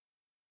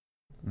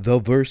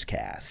The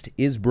Versecast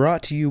is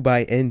brought to you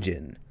by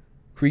Engine.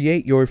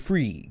 Create your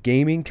free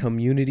gaming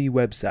community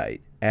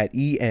website at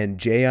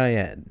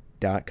enjin.com.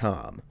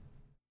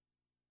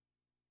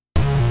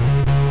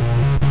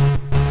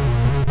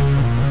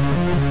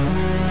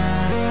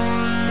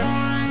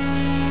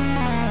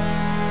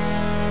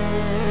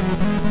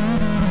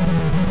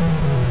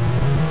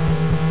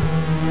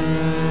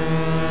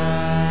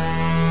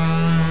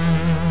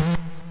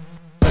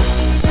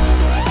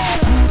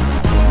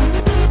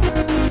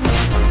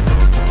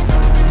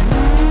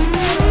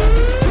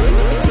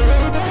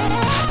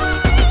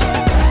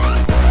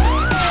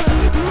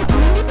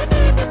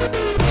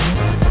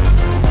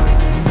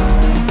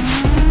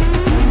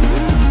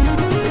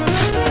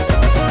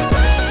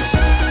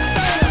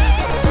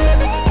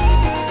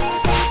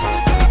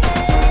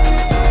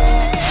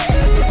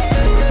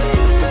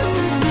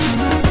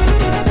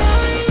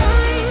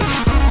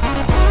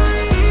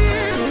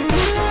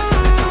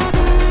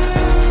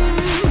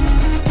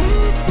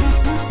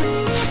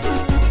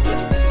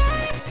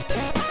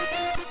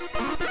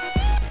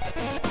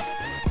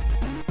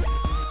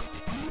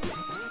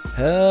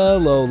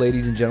 Hello,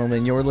 ladies and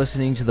gentlemen. You're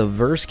listening to the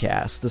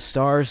Versecast, the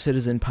Star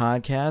Citizen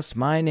podcast.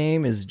 My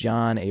name is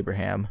John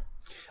Abraham.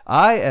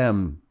 I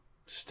am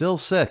still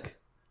sick,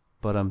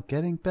 but I'm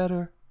getting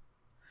better.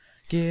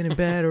 Getting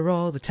better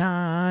all the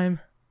time.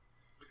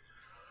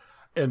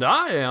 And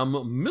I am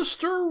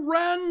Mr.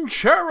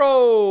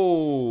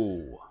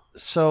 Ranchero.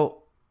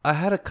 So I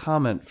had a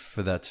comment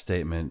for that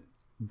statement,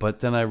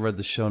 but then I read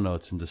the show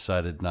notes and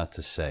decided not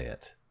to say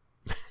it.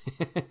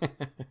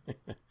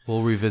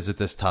 We'll revisit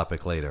this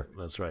topic later.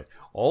 That's right.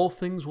 All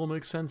things will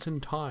make sense in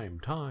time.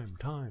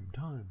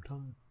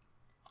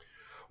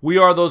 We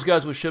are Those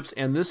Guys with Ships,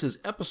 and this is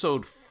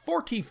episode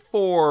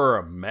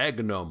 44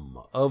 Magnum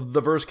of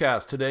the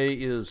Versecast. Today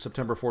is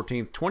September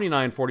 14th,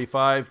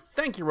 2945.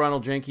 Thank you,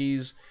 Ronald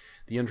Jenkins.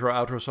 The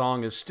intro-outro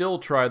song is still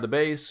Try the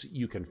Bass.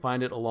 You can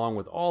find it along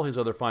with all his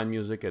other fine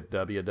music at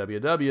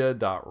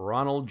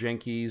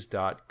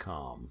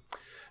www.ronaldjenkins.com.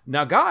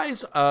 Now,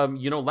 guys,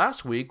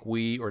 last week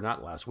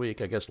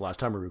I guess last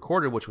time we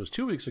recorded, which was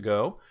 2 weeks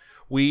ago,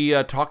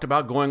 we talked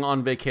about going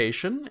on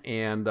vacation,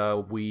 and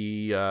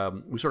we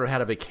sort of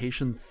had a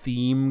vacation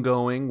theme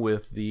going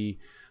with the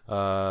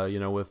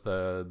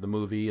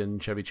movie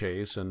and Chevy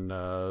Chase and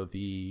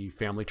the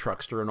family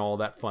truckster and all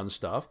that fun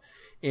stuff.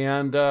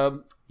 And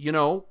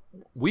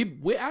we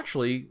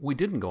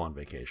didn't go on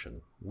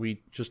vacation.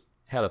 We just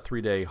had a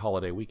 3-day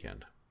holiday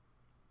weekend.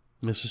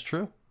 This is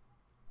true.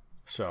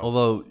 So,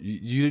 although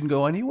you didn't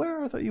go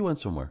anywhere, I thought you went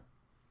somewhere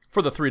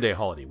for the 3-day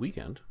holiday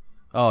weekend.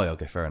 Oh,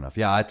 okay, fair enough.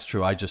 Yeah, that's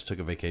true. I just took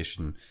a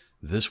vacation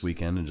this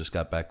weekend and just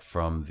got back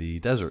from the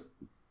desert.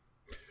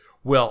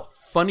 Well,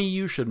 funny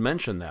you should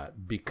mention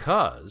that,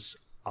 because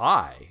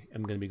I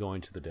am going to be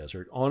going to the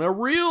desert on a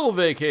real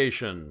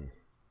vacation.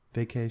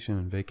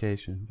 Vacation.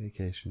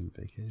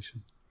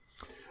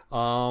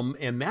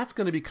 And that's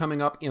going to be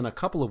coming up in a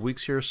couple of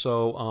weeks here.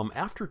 So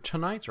after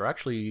tonight's, or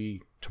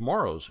actually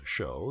tomorrow's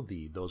show,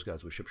 the Those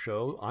Guys with Ship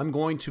show, I'm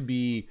going to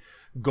be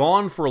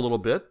gone for a little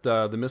bit.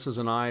 The missus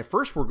and I,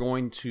 first we're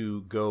going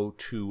to go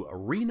to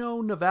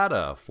Reno,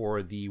 Nevada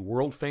for the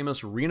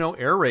world-famous Reno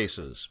Air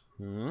Races.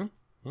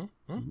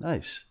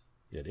 Nice.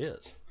 It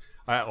is.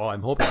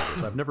 I'm hoping it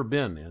is. I've never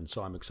been, and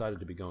so I'm excited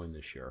to be going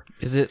this year.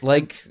 Is it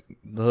like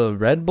the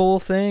Red Bull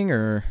thing,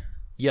 or?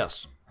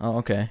 Yes. Oh,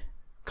 okay.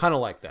 Kind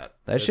of like that.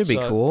 That should be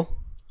cool.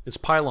 It's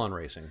pylon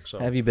racing. So,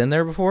 have you been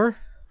there before?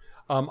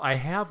 I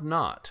have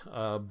not,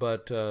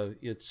 but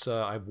it's.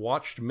 I've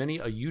watched many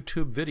a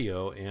YouTube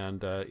video,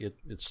 and it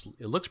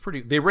looks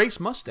pretty. They race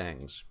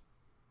Mustangs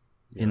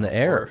in the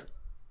air.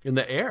 In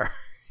the air.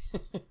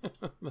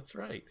 That's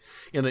right.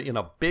 In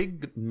a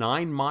big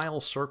 9-mile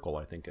circle,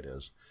 I think it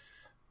is,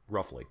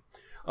 roughly.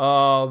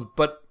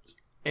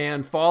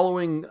 And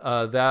following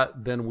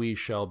that, then we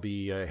shall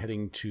be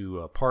heading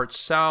to parts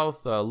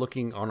south,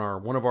 looking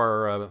on one of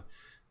our.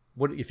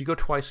 What if you go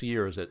twice a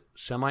year? Is it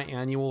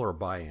semi-annual or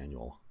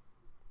biannual?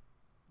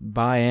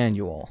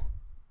 Biannual.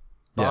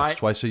 Yes,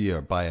 twice a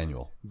year,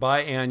 biannual.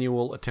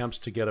 Biannual attempts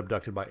to get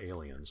abducted by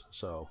aliens.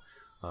 So,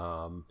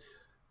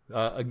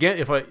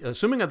 again,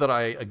 assuming that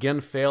I again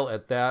fail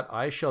at that,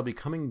 I shall be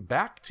coming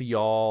back to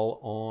y'all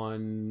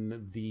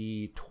on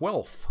the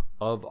 12th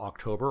of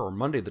October, or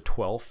Monday the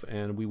 12th,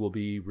 and we will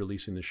be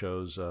releasing the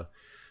shows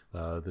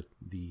the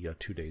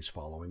 2 days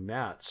following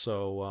that.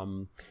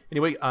 So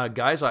anyway,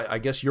 guys, I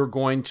guess you're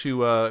going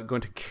to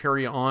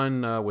carry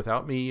on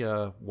without me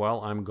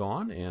while I'm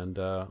gone, and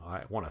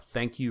I want to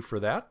thank you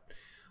for that.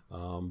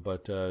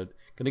 But going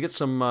to get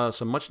some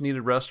much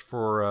needed rest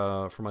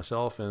for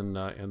myself and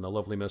the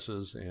lovely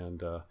missus,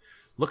 and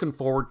looking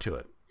forward to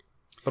it.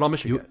 But I'll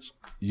miss you guys.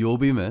 You'll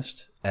be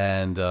missed,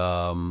 and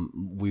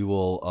we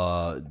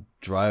will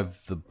drive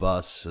the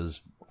bus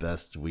as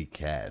best we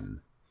can.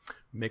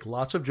 Make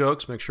lots of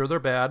jokes. Make sure they're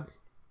bad.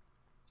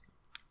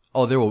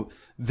 Oh,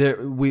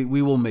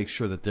 we will make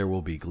sure that there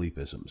will be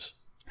gleepisms.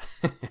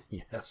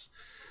 Yes,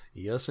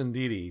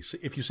 indeedy.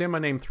 If you say my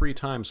name 3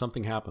 times,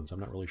 something happens.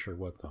 I'm not really sure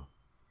what, though.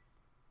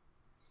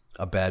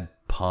 a bad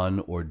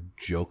pun or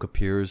joke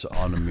appears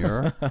on a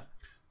mirror.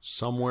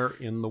 Somewhere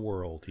in the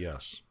world,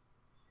 yes.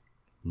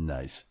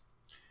 Nice.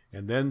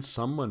 And then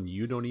someone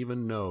you don't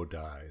even know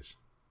dies.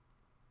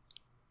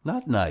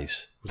 Not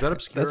nice. Was that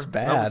obscure? That's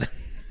bad.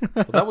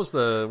 That was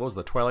the what was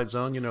the Twilight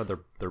Zone? You know,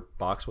 their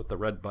box with the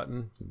red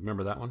button.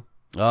 Remember that one?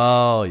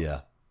 Oh,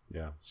 yeah.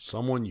 Yeah,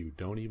 someone you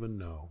don't even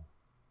know.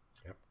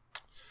 Yep.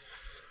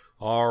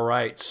 All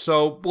right.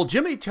 So, well,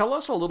 Jimmy, tell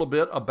us a little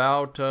bit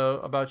about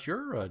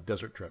your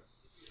desert trip.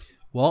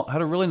 Well, I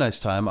had a really nice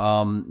time.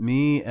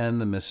 Me and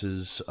the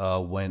missus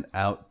went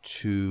out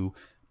to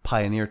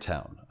Pioneer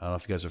Town. I don't know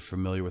if you guys are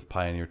familiar with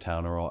Pioneer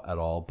Town at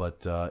all,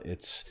 but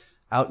it's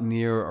out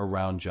near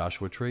around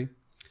Joshua Tree.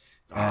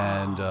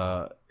 And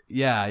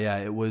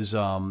it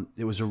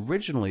was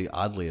originally,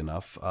 oddly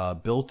enough,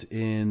 built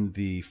in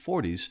the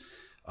 40s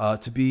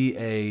to be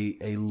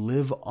a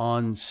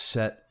live-on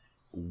set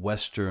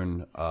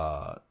Western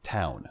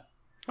town.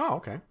 Oh,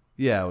 okay.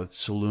 Yeah, with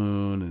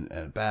saloon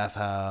and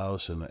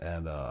bathhouse and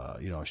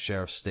a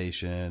sheriff's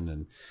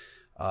station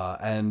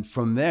and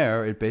from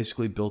there it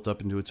basically built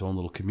up into its own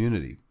little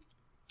community.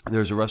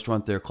 There's a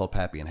restaurant there called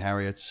Pappy and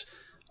Harriet's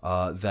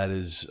that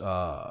is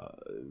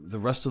the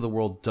rest of the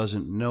world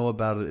doesn't know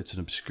about it. It's an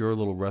obscure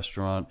little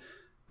restaurant,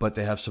 but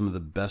they have some of the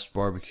best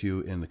barbecue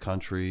in the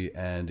country,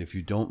 and if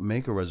you don't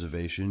make a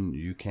reservation,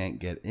 you can't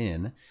get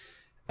in.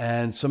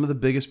 And some of the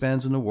biggest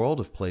bands in the world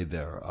have played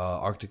there.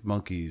 Arctic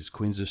Monkeys,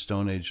 Queens of the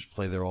Stone Age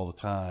play there all the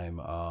time.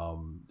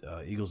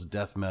 Eagles of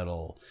Death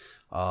Metal.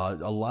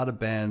 A lot of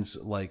bands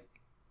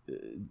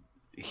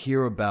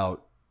hear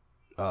about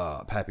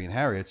Pappy and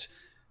Harriet's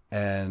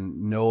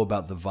and know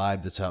about the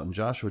vibe that's out in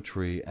Joshua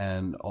Tree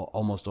and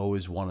almost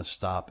always want to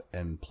stop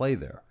and play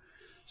there.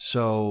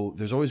 So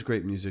there's always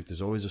great music.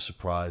 There's always a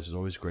surprise. There's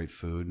always great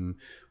food. And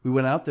we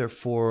went out there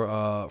for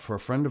a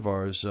friend of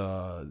ours.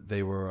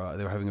 They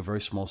were having a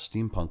very small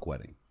steampunk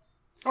wedding.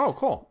 Oh,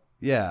 cool.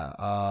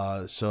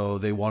 Yeah. So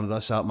they wanted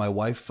us out. My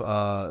wife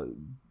joined.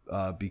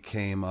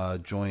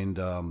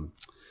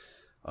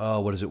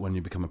 What is it when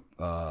you become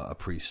a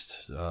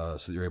priest? So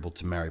that you're able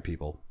to marry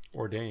people.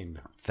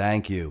 Ordained.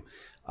 Thank you.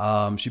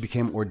 She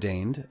became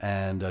ordained,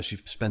 and she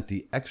spent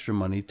the extra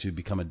money to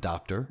become a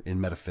doctor in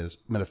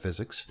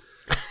metaphysics.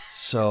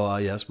 So,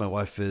 yes, my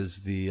wife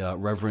is the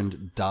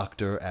Reverend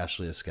Dr.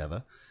 Ashley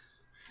Esqueda.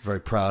 Very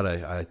proud.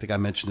 I think I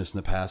mentioned this in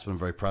the past, but I'm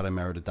very proud I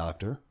married a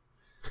doctor.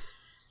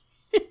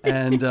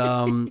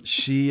 And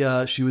she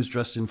was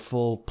dressed in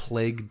full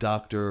Plague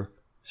Doctor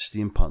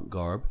steampunk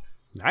garb.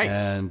 Nice.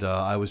 And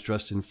I was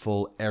dressed in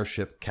full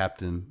airship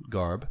captain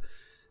garb.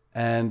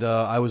 And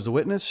I was the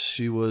witness.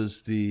 She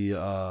was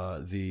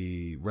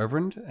the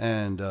reverend,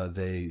 and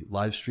they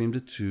live streamed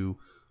it to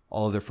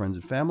all of their friends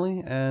and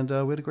family, and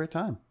we had a great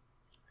time.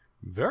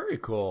 Very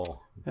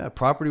cool. Yeah,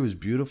 property was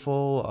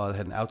beautiful. It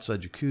had an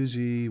outside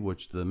jacuzzi,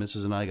 which the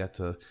missus and I got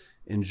to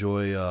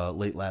enjoy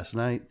late last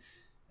night.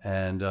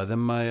 And then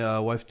my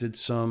wife did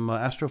some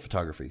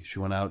astrophotography. She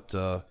went out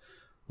a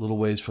little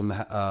ways from the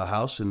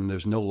house, and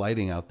there's no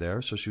lighting out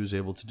there, so she was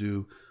able to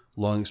do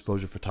long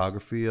exposure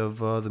photography of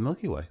the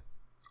Milky Way.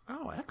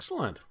 Oh,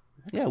 excellent.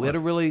 Yeah, we had a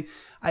really...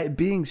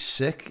 being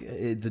sick,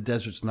 the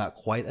desert's not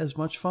quite as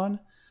much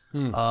fun.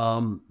 So I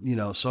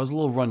was a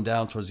little run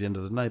down towards the end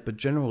of the night, but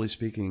generally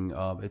speaking,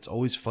 it's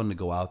always fun to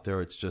go out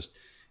there.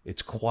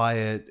 It's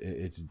quiet,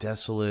 it's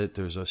desolate,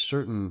 there's a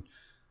certain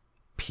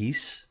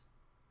peace.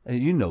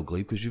 And you know,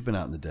 Gleep, because you've been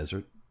out in the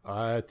desert.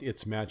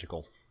 It's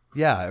magical.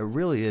 Yeah, it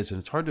really is, and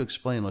it's hard to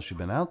explain unless you've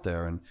been out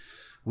there. And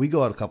we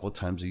go out a couple of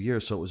times a year,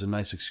 so it was a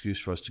nice excuse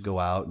for us to go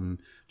out and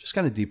just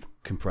kind of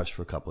decompress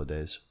for a couple of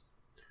days.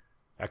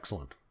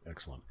 Excellent.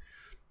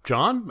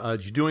 John,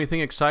 did you do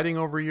anything exciting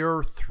over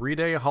your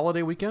 3-day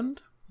holiday weekend?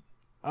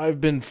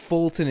 I've been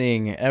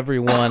Fultoning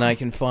everyone I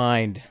can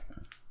find.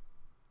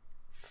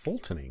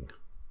 Fultoning?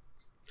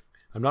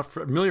 I'm not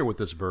familiar with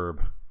this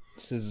verb.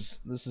 This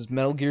is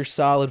Metal Gear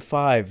Solid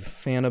 5,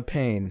 Phantom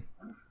Pain.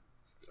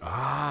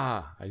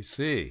 Ah, I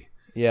see.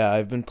 Yeah,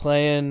 I've been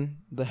playing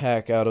the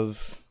heck out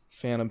of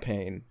Phantom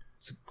Pain.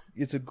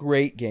 It's a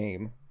great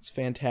game. It's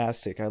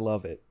fantastic. I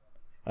love it.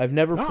 I've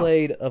never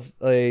played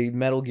a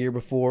Metal Gear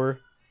before,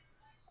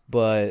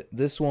 but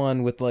this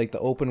one with like the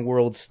open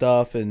world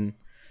stuff and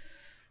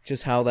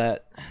just how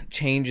that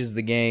changes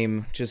the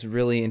game just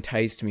really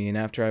enticed me. And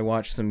after I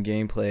watched some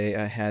gameplay,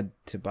 I had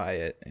to buy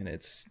it, and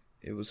it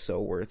was so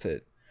worth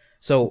it.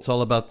 So it's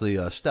all about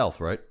the stealth,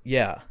 right?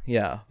 Yeah.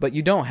 But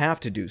you don't have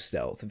to do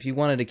stealth. If you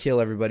wanted to kill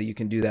everybody, you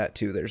can do that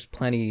too.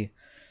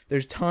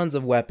 There's tons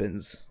of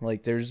weapons.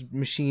 Like there's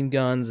machine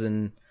guns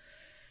and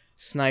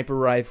sniper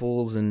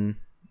rifles and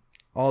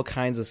all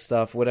kinds of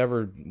stuff,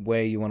 whatever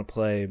way you want to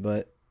play.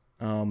 But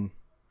kind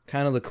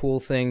of the cool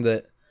thing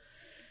that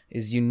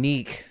is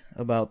unique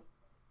about...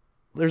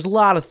 There's a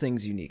lot of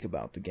things unique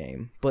about the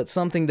game, but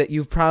something that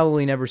you've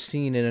probably never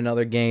seen in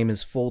another game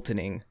is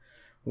Fultoning,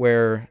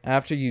 where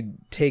after you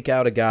take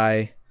out a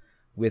guy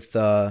with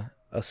a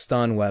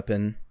stun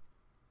weapon,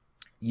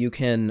 you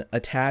can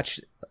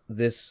attach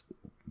this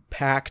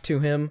pack to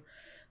him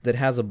that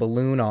has a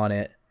balloon on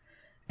it,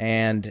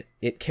 and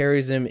it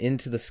carries him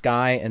into the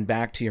sky and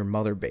back to your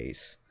mother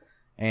base.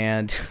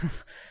 And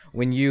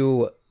when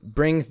you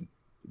bring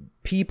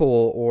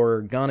people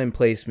or gun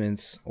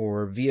emplacements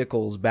or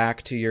vehicles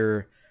back to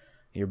your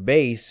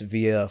base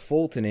via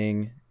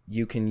Fultoning,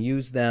 you can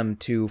use them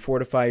to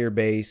fortify your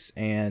base,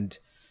 and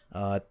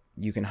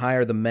you can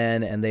hire the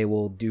men, and they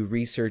will do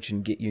research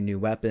and get you new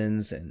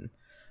weapons, and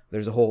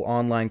there's a whole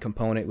online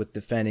component with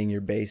defending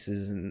your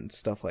bases and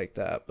stuff like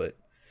that. But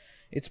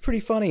it's pretty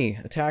funny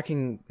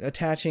attaching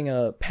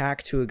a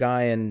pack to a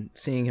guy and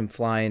seeing him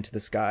fly into the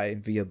sky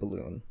via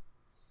balloon.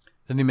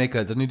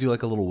 Didn't he do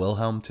like a little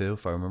Wilhelm too,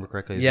 if I remember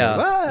correctly? He's Yeah,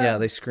 like, "Ah!" yeah,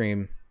 they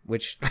scream,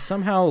 which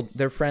somehow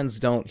their friends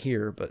don't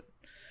hear. But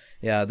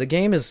yeah, the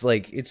game is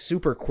like, it's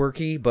super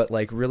quirky, but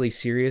like really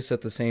serious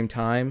at the same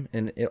time,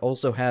 and it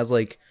also has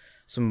like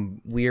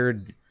some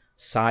weird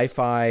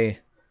sci-fi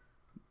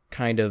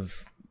kind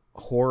of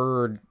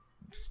horror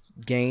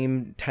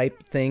game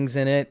type things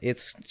in it.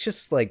 It's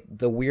just like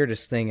the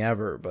weirdest thing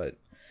ever, but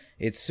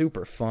it's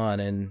super fun,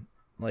 and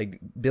like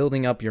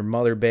building up your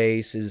mother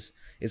base is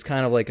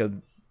kind of like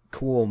a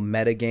cool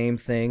meta game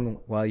thing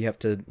while you have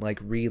to like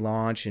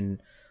relaunch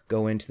and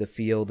go into the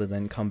field and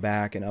then come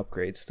back and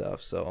upgrade stuff.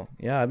 So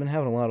yeah, I've been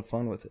having a lot of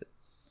fun with it.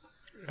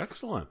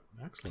 Excellent.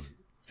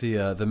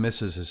 The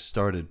missus has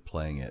started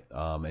playing it,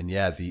 and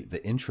yeah,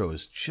 the intro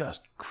is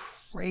just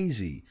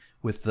crazy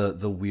with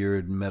the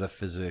weird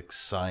metaphysics,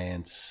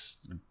 science,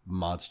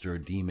 monster,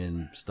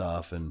 demon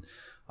stuff, and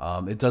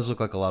it does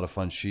look like a lot of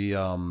fun. She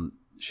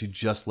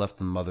just left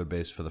the mother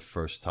base for the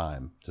first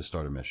time to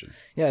start a mission.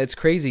 Yeah, it's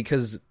crazy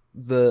because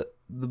the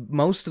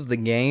most of the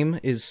game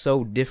is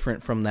so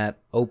different from that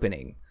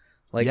opening.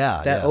 Like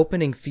that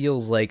opening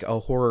feels like a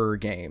horror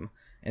game,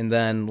 and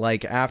then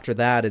like after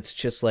that, it's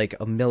just like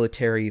a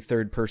military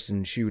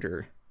third-person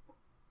shooter.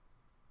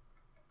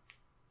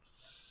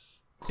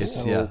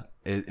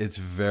 It's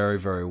very,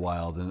 very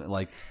wild, and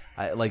like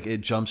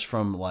it jumps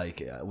from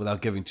like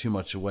without giving too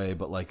much away,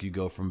 but like you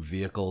go from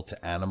vehicle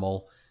to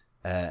animal,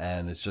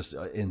 and it's just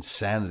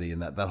insanity,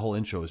 and that whole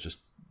intro is just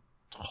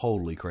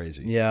totally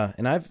crazy. Yeah,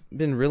 and I've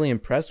been really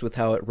impressed with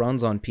how it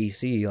runs on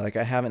PC. Like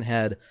I haven't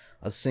had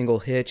a single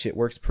hitch. It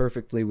works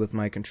perfectly with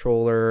my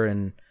controller,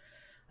 and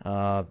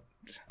I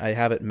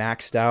have it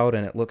maxed out,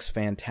 and it looks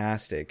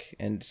fantastic.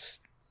 And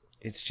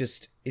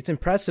it's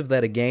impressive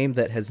that a game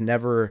that has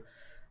never,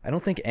 I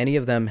don't think any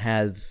of them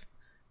have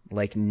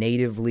like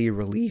natively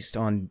released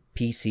on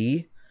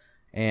PC,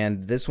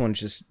 and this one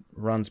just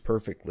runs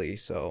perfectly.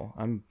 So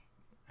I'm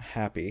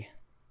happy.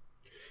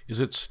 Is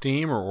it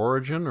Steam or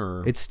Origin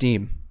or? It's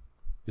Steam.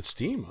 It's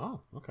Steam. Oh,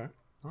 okay.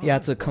 All yeah,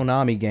 right. it's a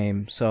Konami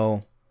game.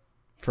 So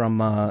from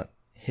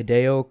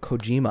Hideo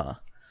Kojima,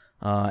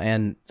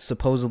 and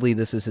supposedly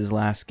this is his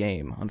last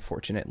game,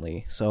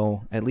 unfortunately.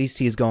 So at least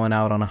he's going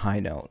out on a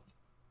high note.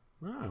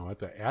 Oh, I'll have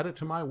to add it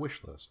to my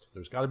wish list.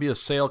 There's got to be a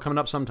sale coming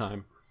up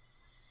sometime.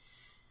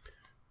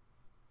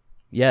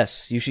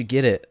 Yes, you should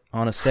get it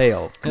on a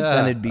sale, because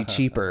then it'd be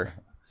cheaper.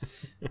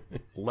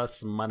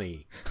 Less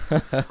money.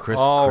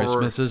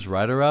 Christmas is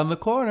right around the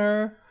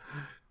corner.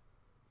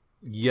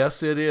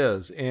 Yes, it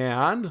is.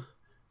 And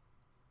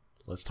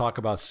let's talk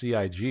about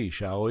CIG,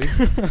 shall we?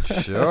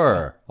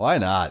 Sure. Why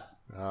not?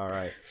 All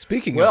right.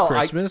 Speaking of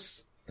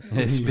Christmas.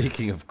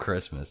 Speaking of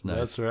Christmas. Nice.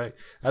 That's right.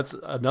 That's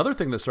another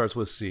thing that starts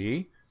with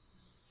C.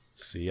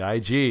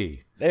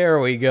 CIG. There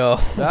we go.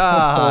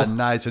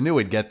 Nice. I knew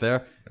we'd get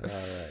there. All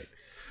right.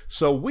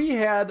 So we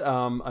had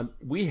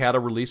a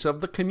release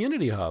of the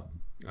Community Hub.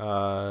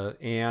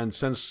 And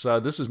since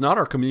this is not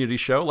our community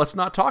show, let's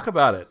not talk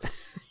about it.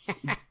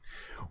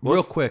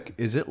 Real quick,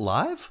 is it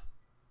live?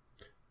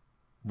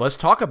 Let's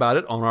talk about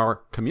it on our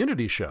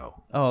community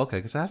show. Oh, okay,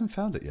 because I haven't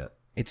found it yet.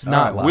 It's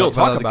not live. We'll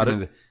talk about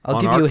it.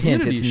 I'll give you a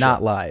hint. It's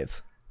not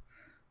live.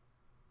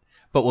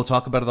 But we'll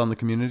talk about it on the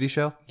community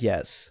show?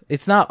 Yes.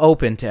 It's not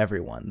open to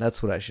everyone.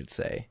 That's what I should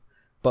say.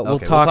 But we'll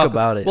talk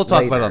about it. We'll talk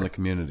later. about it on the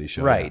community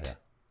show. Right. Yeah.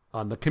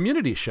 On the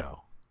community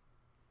show.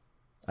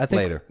 I think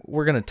later.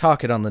 We're going to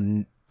talk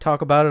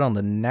about it on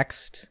the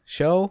next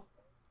show.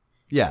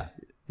 Yeah.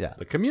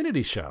 The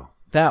community show.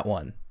 That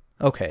one.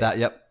 Okay.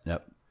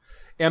 Yep.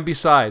 And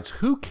besides,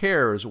 who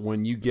cares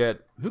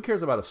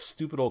about a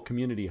stupid old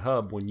community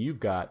hub when you've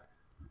got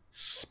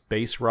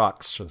Space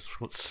Rock's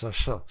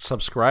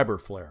subscriber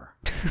flare?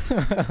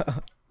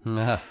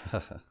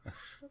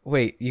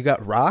 Wait, you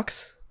got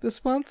rocks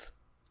this month?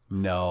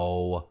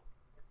 No.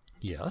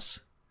 Yes.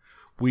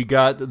 We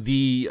got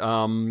the,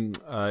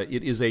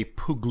 it is a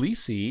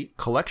Puglisi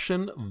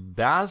Collection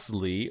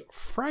Vasily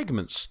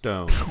Fragment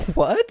Stone.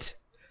 What?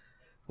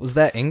 Was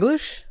that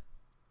English?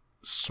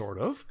 Sort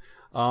of.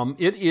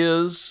 It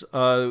is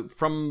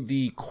from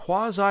the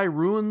Quasi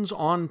Ruins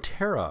on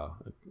Terra.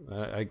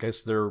 I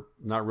guess they're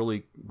not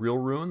really real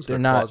ruins. They're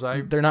not.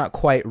 Quasi. They're not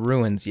quite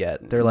ruins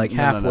yet. They're like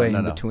halfway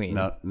in between.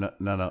 No.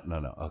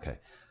 Okay.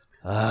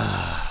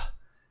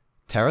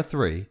 Terra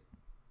 3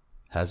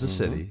 has a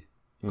city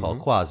called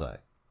Quasi.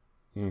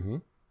 Mm-hmm.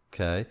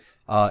 Okay.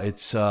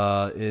 It's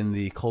in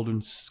the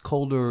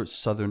colder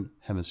southern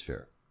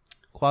hemisphere.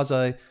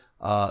 Quasi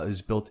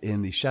is built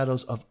in the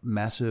shadows of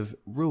massive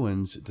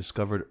ruins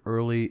discovered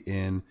early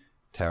in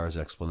Terra's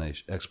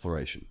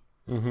exploration.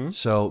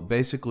 So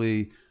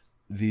basically,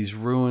 these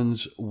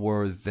ruins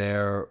were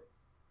there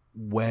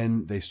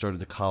when they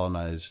started to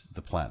colonize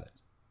the planet.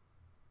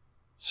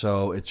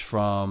 So it's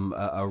from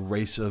a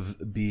race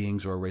of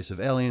beings or a race of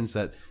aliens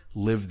that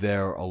lived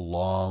there a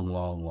long,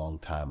 long, long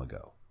time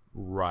ago.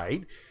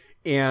 Right.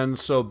 And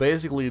so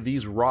basically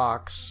these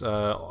rocks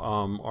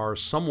are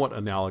somewhat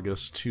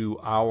analogous to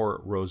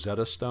our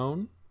Rosetta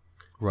Stone.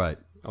 Right.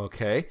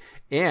 Okay.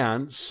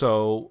 And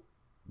so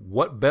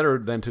what better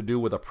than to do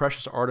with a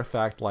precious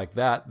artifact like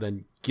that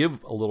than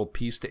give a little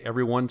piece to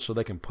everyone so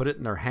they can put it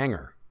in their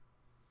hangar?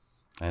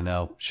 I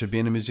know. Should be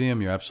in a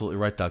museum. You're absolutely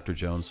right, Dr.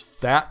 Jones.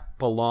 That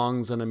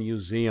belongs in a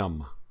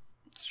museum.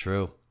 It's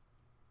true.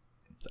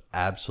 It's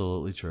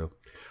absolutely true.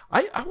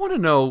 I want to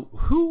know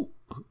who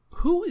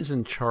is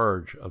in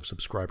charge of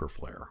Subscriber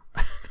Flare?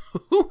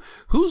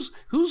 who's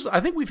I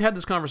think we've had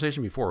this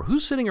conversation before.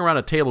 Who's sitting around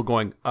a table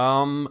going,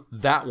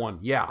 that one,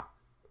 yeah.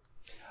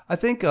 I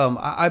think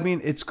I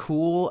mean it's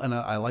cool and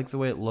I like the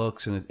way it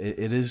looks, and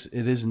it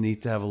is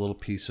neat to have a little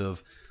piece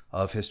of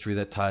history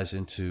that ties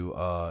into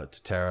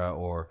to Terra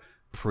or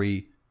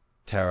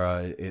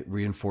pre-Terra. It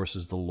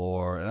reinforces the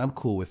lore, and I'm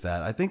cool with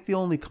that. I think the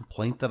only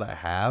complaint that I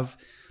have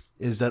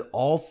is that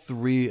all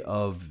three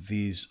of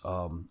these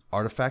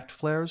artifact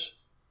flares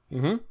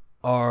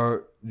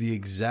are the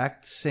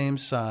exact same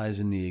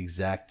size in the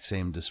exact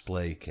same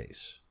display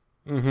case.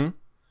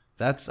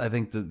 That's, I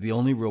think, the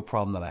only real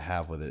problem that I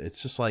have with it.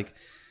 It's just like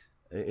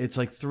it's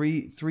like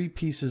three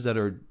pieces that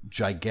are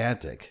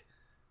gigantic,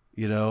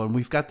 you know, and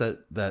we've got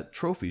that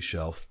trophy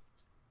shelf.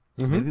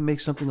 Maybe make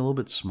something a little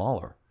bit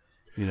smaller.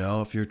 You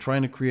know, if you're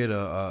trying to create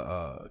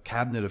a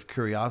cabinet of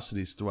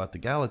curiosities throughout the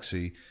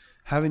galaxy,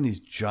 having these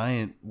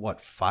giant,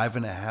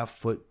 5.5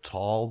 foot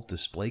tall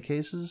display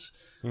cases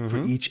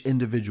for each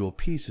individual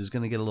piece is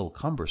going to get a little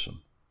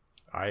cumbersome.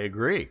 I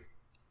agree.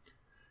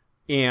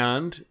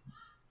 And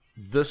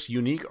this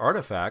unique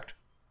artifact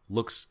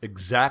looks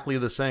exactly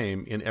the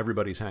same in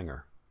everybody's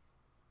hangar.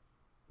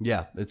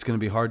 Yeah, it's going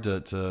to be hard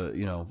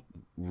to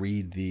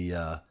read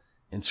the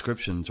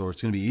inscriptions, or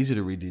it's going to be easy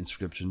to read the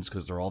inscriptions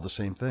because they're all the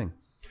same thing.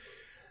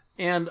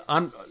 And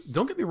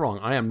don't get me wrong,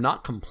 I am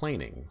not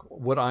complaining.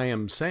 What I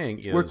am saying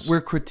is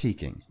we're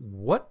critiquing.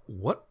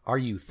 What are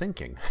you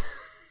thinking?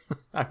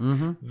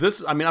 I'm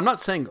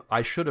not saying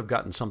I should have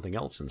gotten something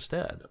else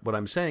instead. What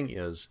I'm saying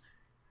is,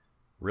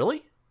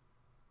 really?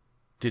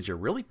 Did you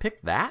really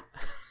pick that?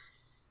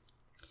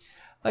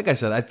 Like I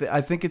said,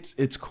 I think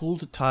it's cool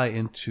to tie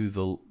into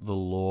the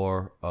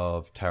lore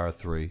of Terra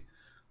 3.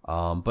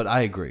 But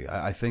I agree.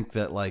 I think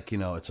that, like, you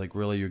know, it's like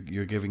really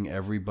you're giving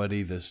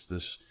everybody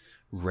this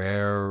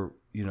rare,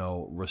 you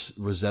know,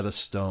 Rosetta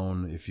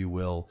Stone, if you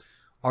will,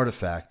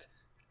 artifact,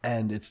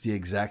 and it's the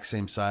exact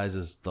same size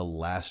as the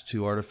last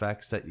two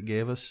artifacts that you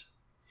gave us.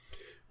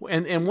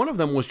 And one of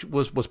them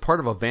was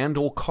part of a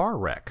Vandal car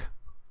wreck.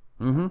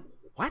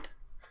 What?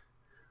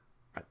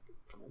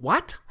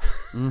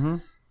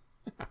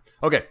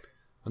 Okay,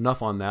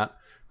 enough on that.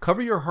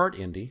 Cover your heart,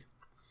 Indy.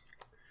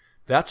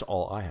 That's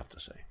all I have to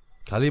say.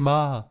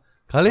 Kalima.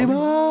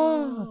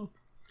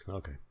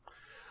 Okay.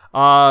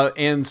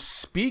 And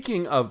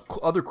speaking of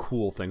other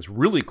cool things,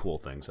 really cool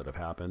things that have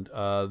happened,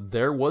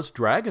 there was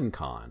Dragon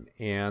Con.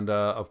 And,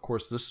 of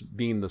course, this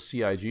being the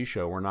CIG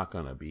show, we're not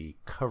going to be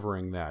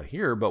covering that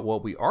here. But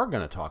what we are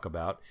going to talk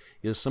about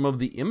is some of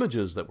the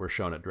images that were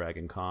shown at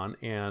Dragon Con.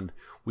 And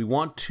we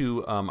want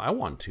to, I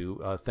want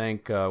to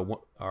thank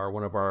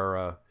one of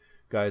our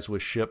guys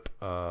with SHIP,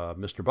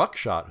 Mr.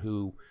 Buckshot,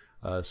 who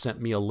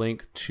sent me a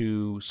link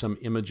to some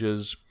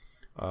images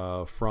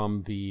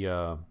from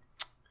the...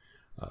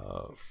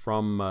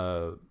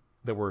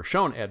 that were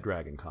shown at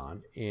Dragon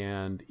Con,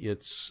 and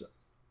it's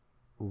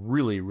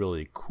really,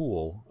 really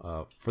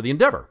cool for the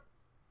Endeavor.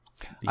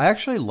 I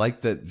actually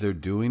like that they're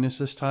doing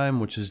this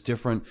time, which is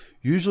different.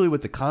 Usually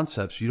with the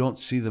concepts, you don't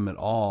see them at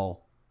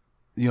all.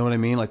 You know what I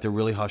mean? Like they're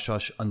really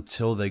hush-hush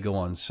until they go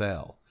on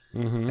sale.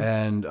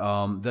 And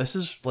this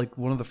is like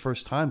one of the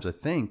first times, I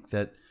think,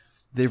 that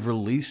they've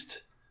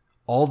released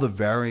all the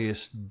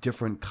various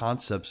different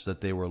concepts that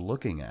they were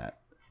looking at.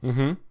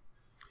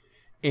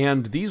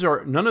 And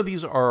none of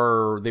these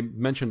are, they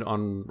mentioned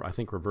on, I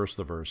think, Reverse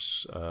the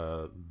Verse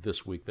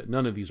this week, that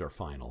none of these are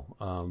final.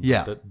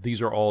 That these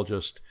are all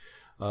just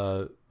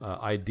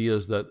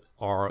ideas that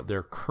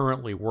they're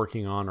currently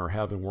working on or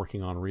have been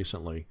working on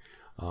recently.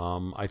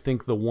 I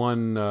think the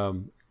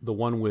one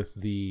with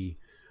the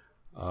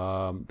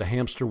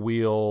hamster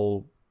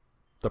wheel,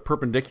 the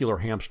perpendicular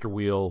hamster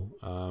wheel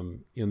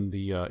in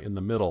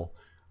the middle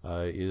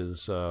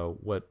is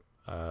what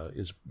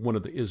is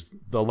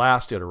the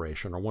last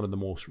iteration, or one of the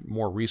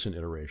more recent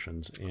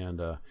iterations.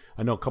 And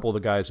I know a couple of the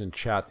guys in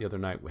chat the other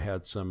night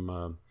had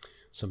some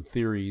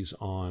theories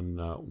on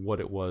what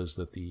it was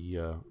that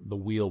the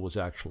wheel was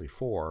actually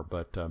for.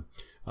 But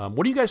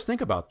what do you guys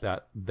think about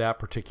that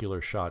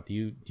particular shot?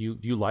 Do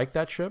you like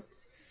that ship?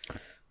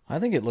 I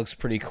think it looks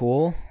pretty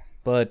cool,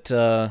 but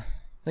I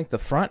think the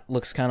front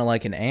looks kind of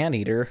like an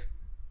anteater.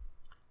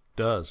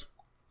 does.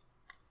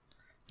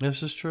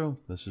 This is true.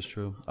 This is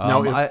true.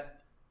 Now, go ahead.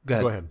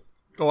 Go ahead.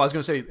 Oh, I was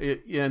going to say,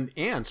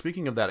 and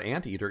speaking of that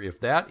Anteater, if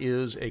that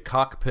is a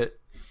cockpit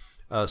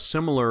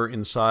similar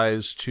in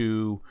size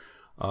to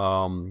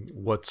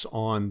what's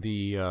on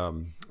the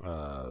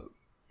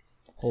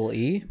Hull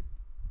E?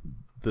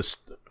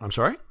 I'm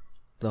sorry?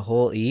 The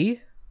Hull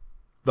E?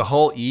 The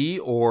Hull E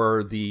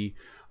or the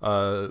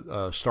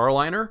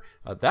Starliner,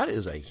 that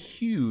is a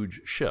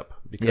huge ship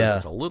because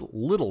it's a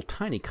little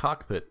tiny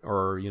cockpit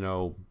or,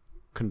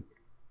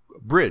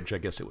 bridge, I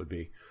guess it would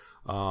be,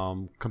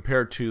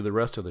 compared to the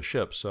rest of the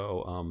ship.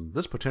 So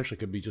this potentially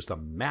could be just a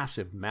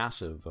massive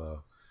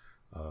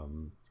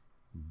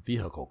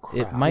vehicle craft.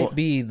 It might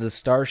be the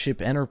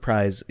Starship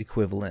Enterprise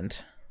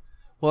equivalent.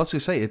 Well, I was going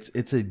to say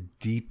it's a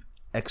deep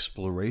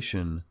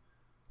exploration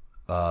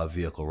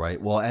vehicle,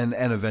 right? Well, and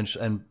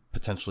eventually and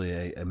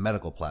potentially a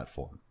medical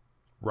platform.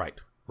 Right.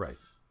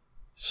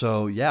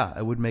 So yeah,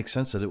 it would make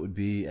sense that it would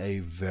be a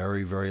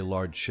very, very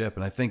large ship,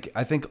 and I think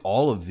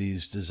all of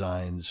these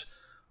designs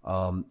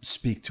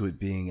speak to it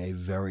being a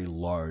very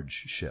large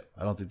ship.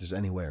 I don't think there's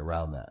any way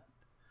around that.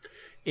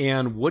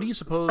 And what do you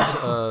suppose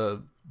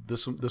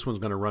this one's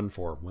going to run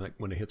for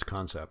when it hits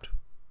concept,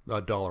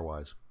 dollar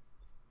wise?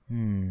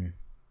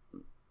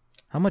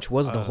 How much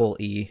was the Hull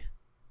E?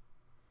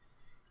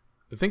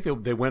 I think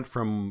they went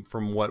from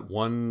what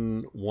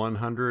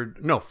 100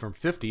 from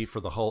 50 for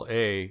the Hull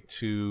A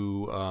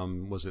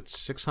to was it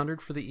 600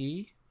 for the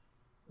E?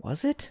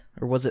 Was it,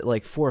 or was it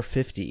like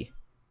 450?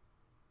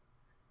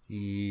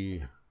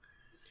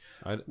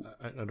 I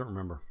don't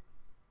remember.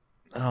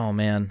 Oh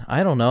man,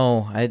 I don't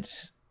know.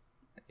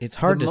 It's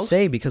hard to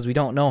say because we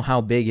don't know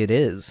how big it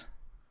is.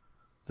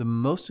 The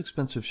most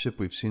expensive ship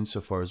we've seen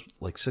so far is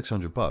like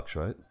 $600,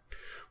 right?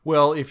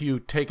 Well, if you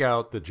take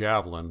out the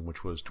Javelin,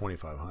 which was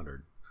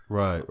 $2,500.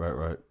 Right.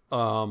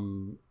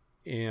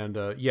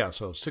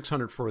 So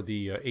 600 for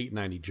the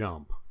 890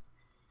 jump.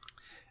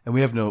 And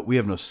we have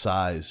no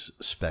size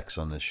specs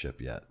on this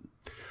ship yet.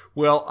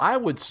 Well, I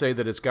would say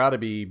that it's got to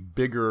be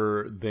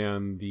bigger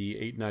than the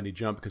 890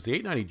 jump because the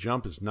 890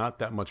 jump is not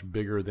that much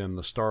bigger than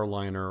the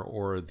Starliner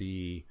or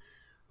the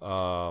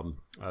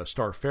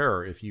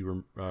Starfarer. If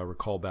you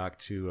recall back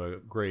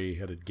to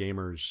Gray-Headed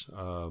Gamer's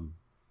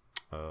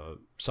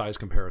size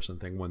comparison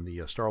thing when the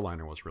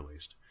Starliner was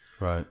released.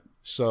 Right.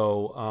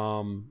 So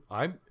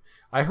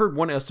I heard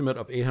one estimate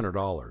of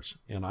 $800,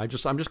 and I'm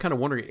just kind of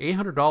wondering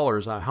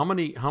 $800.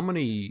 How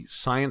many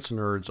science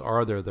nerds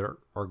are there that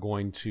are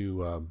going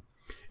to?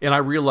 And I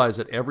realize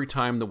that every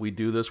time that we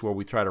do this, where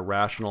we try to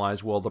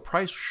rationalize, well, the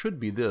price should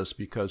be this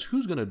because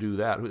who's going to do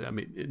that? I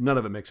mean, none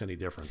of it makes any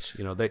difference.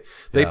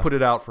 They put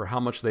it out for how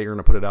much they're going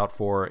to put it out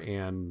for,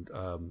 and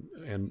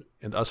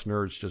us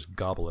nerds just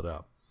gobble it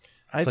up.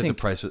 I think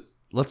the price.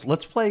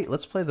 Let's play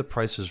the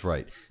Price is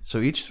Right. So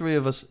the three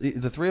of us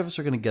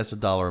are going to guess a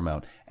dollar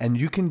amount, and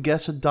you can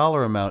guess a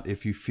dollar amount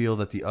if you feel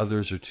that the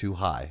others are too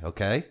high.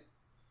 Okay.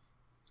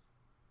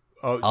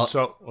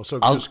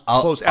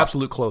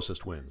 Absolute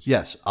closest wins.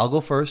 Yes, I'll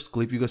go first.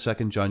 Gleep, you go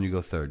second. John, you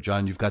go third.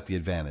 John, you've got the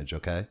advantage.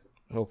 Okay.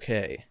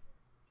 Okay.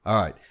 All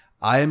right.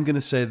 I am going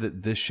to say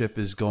that this ship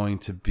is going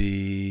to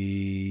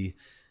be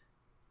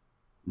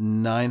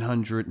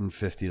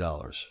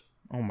 $950.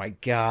 Oh my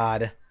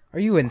God! Are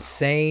you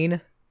insane?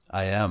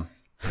 I am.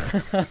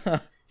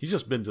 He's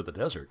just been to the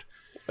desert.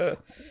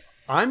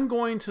 I'm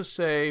going to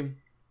say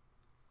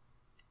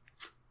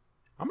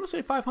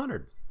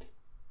 500.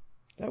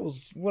 That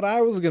was what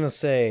I was gonna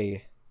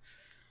say.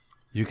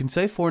 You can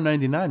say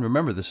 $499.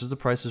 Remember, this is the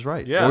Price is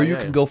Right. Yeah, or you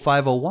can go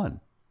 $501.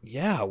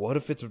 Yeah. What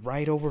if it's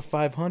right over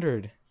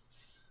 500?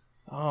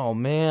 Oh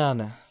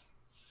man.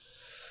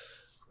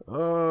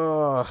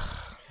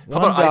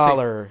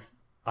 $1.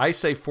 I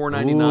say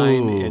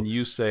 $4.99 and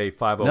you say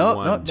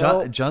 $5.01.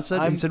 No. John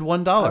said he said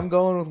 $1. I'm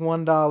going with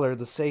 $1.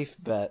 The safe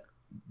bet.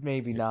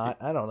 Maybe not.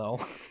 I don't know.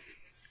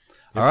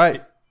 All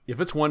right.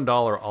 If it's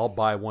 $1, I'll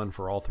buy one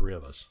for all three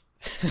of us.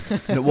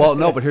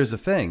 No, but here's the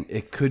thing.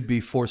 It could be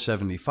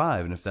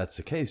 $475, and if that's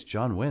the case,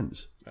 John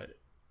wins.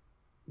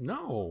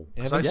 No,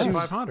 because I said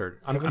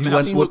 500. I'm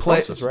absolute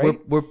closest, right?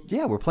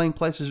 We're playing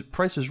Price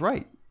is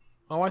Right.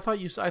 Oh, I thought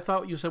you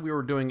said we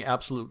were doing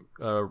absolute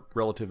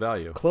relative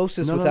value.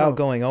 Closest without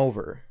going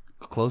over.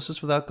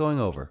 Closest without going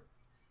over.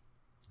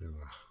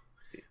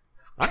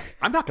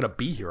 I'm not going to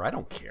be here. I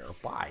don't care.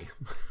 Bye.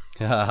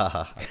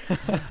 All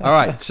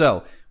right,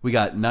 so we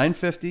got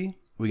 $950,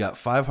 we got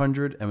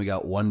 $500, and we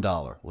got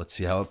 $1. Let's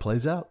see how it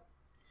plays out.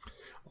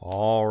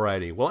 All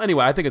righty. Well,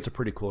 anyway, I think it's a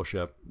pretty cool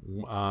ship.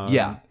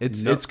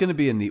 It's going to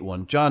be a neat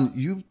one. John,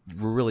 you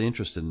were really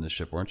interested in this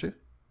ship, weren't you?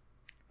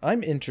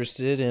 I'm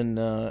interested in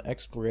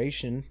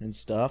exploration and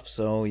stuff,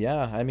 so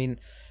yeah. I mean,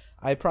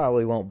 I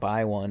probably won't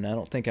buy one. I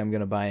don't think I'm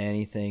going to buy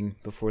anything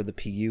before the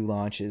PU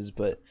launches,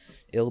 but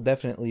it'll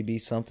definitely be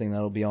something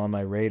that'll be on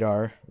my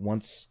radar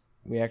once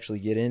we actually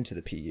get into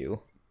the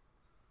PU.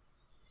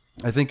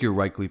 I think you're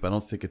right, Gleep. I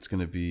don't think it's going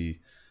to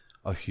be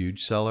a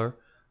huge seller,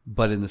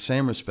 but in the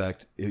same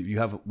respect, we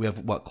have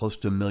what, close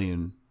to 1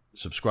 million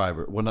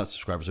subscribers? Well, not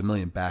subscribers, 1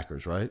 million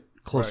backers, right?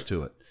 Close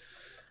to it.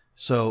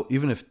 So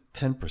even if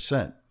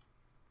 10%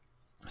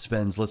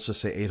 spends, let's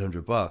just say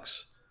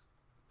 $800,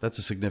 that's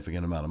a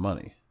significant amount of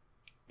money.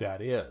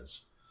 That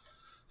is.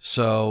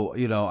 So,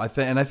 I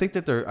think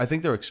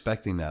they're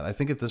expecting that. I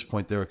think at this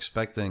point they're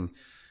expecting,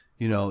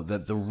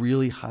 that the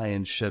really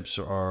high-end ships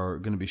are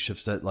going to be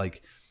ships that,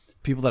 like,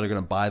 people that are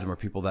going to buy them are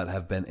people that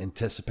have been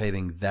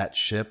anticipating that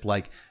ship.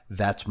 Like,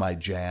 that's my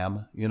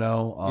jam,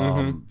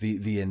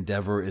 The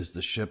Endeavor is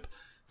the ship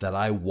that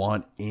I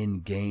want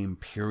in game,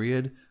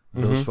 period.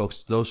 Those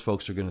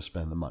folks are going to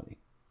spend the money.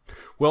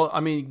 Well,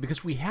 I mean,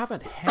 because we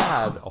haven't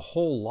had a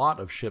whole lot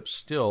of ships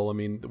still. I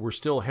mean, we're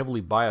still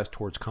heavily biased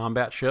towards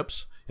combat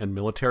ships and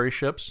military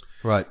ships.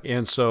 Right.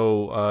 And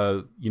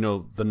so,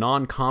 the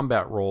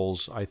non-combat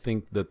roles, I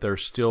think that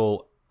there's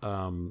still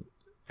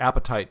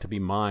appetite to be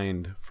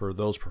mined for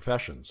those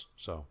professions.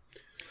 So,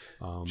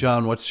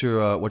 John, what's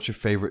your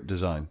favorite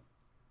design?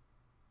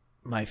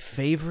 My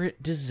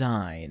favorite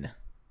design.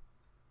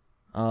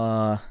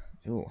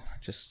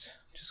 Just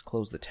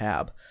close the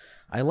tab.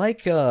 I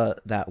like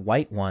that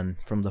white one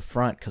from the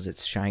front because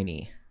it's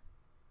shiny.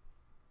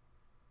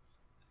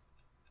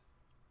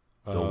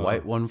 The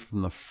white one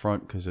from the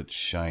front because it's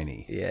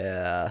shiny.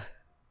 Yeah,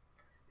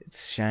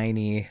 it's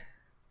shiny.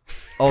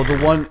 Oh,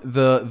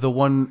 the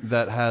one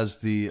that has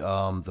the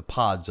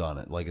pods on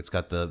it, like it's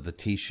got the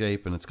T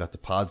shape and it's got the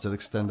pods that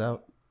extend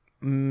out.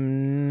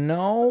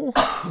 No,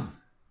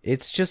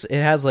 it's just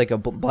it has like a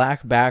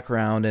black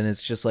background and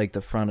it's just like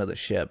the front of the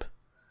ship.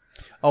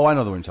 Oh, I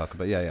know the one you're talking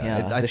about. Yeah.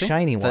 Yeah, the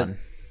shiny one.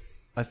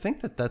 I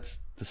think that's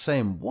the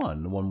same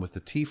one, the one with the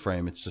T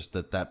frame. It's just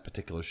that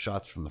particular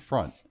shot's from the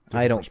front.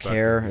 I don't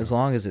care as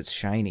long as it's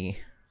shiny.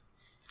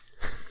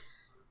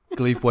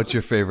 Gleep, what's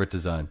your favorite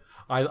design?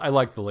 I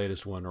like the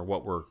latest one, or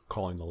what we're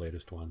calling the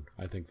latest one.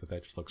 I think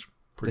that just looks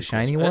pretty. The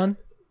shiny close. one?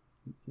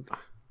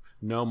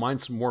 No,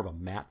 mine's more of a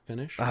matte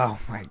finish. Oh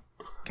my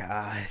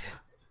god!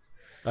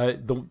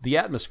 The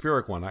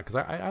atmospheric one, because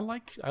I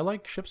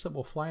like ships that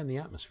will fly in the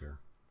atmosphere.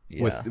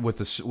 Yeah. With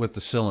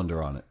the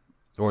cylinder on it,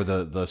 or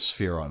the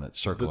sphere on it,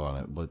 circle on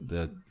it. But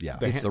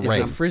it's a It's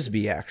ring. a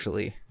frisbee,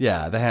 actually.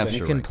 Yeah, the hamster.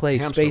 You can ring. play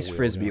Hamster space wheel,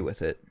 frisbee yeah.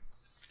 with it.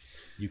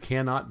 You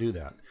cannot do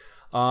that.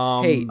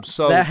 Hey,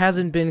 so that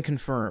hasn't been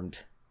confirmed.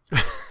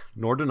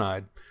 nor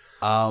denied.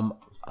 I'm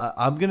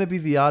going to be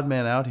the odd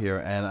man out here,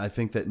 and I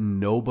think that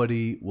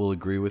nobody will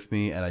agree with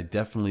me, and I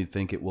definitely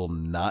think it will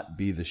not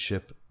be the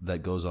ship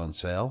that goes on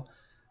sale.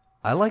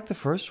 I like the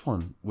first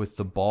one with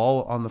the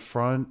ball on the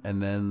front,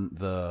 and then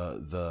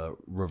the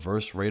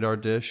reverse radar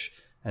dish,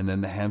 and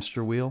then the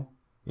hamster wheel.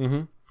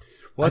 Mm-hmm.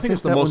 Well, I think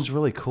it's the that most one's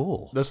really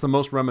cool. That's the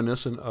most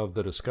reminiscent of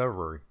the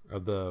Discovery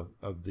of the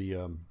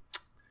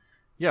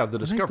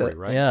Discovery,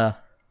 right? Yeah,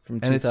 from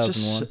And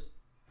 2001.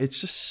 it's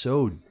just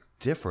so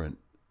different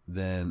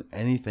than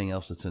anything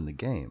else that's in the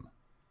game.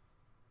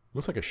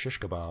 Looks like a shish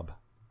kebab.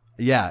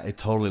 Yeah, it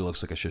totally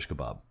looks like a shish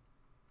kebab.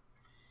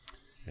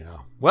 Yeah.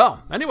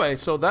 Well, anyway,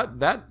 so that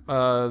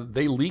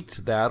they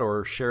leaked that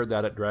or shared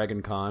that at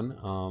Dragon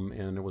Con,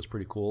 and it was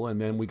pretty cool.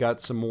 And then we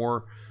got some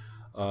more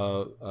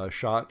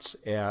shots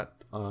at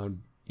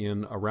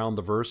in Around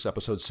the Verse,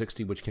 episode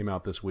 60, which came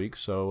out this week.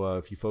 So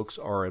if you folks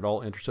are at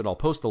all interested, I'll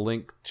post a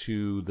link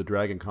to the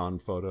Dragon Con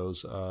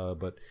photos.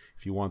 But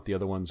if you want the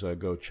other ones,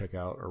 go check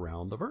out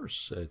Around the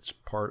Verse. It's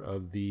part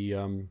of the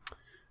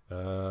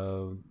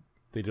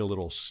they did a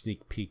little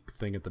sneak peek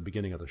thing at the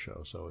beginning of the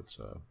show, so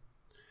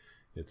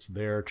it's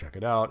there. Check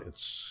it out.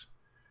 It's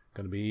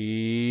going to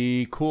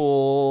be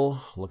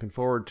cool. Looking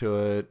forward to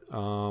it.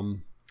 All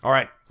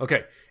right.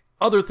 Okay.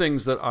 Other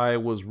things that I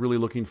was really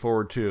looking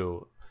forward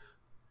to.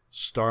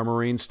 Star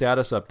Marine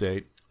status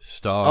update.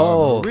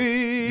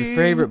 Your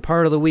favorite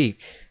part of the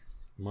week.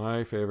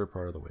 My favorite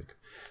part of the week.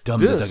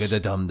 Dum da dugga da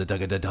dum da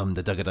dugga da dum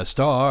da dugga da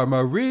Star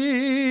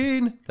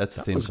Marine. That's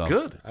the theme That was song.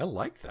 good. I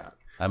like that.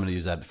 I'm going to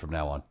use that from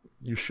now on.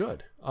 You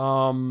should.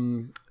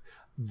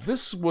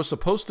 This was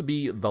supposed to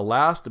be the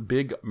last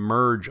big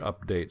merge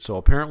update. So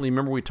apparently,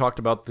 remember we talked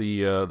about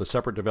the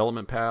separate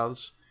development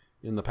paths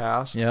in the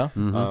past, Yeah.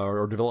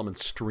 or development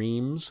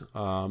streams.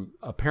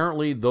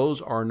 Apparently,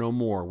 those are no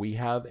more. We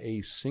have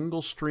a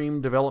single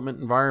stream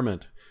development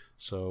environment.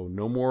 So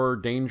no more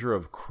danger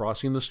of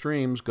crossing the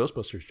streams.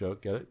 Ghostbusters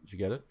joke. Get it? Did you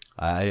get it?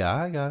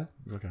 I got it.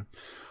 Okay.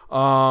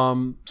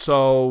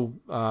 So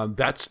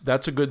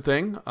that's a good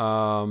thing.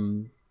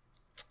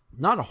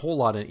 Not a whole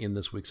lot in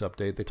this week's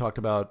update. They talked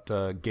about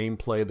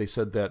gameplay. They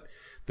said that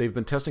they've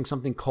been testing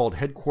something called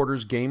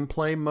Headquarters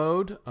Gameplay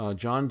Mode.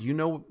 John, do you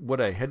know what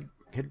a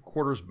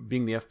Headquarters,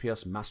 being the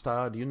FPS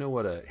master, do you know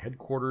what a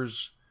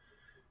Headquarters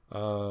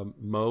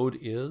mode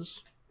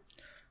is?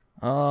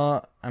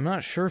 I'm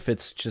not sure if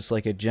it's just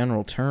like a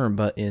general term,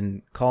 but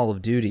in Call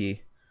of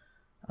Duty,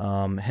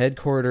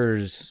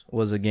 Headquarters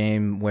was a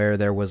game where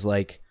there was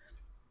like,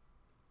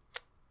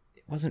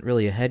 it wasn't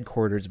really a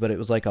headquarters, but it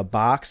was like a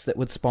box that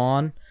would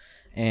spawn,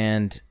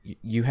 and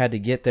you had to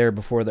get there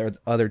before the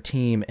other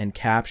team and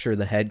capture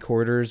the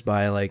headquarters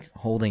by like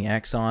holding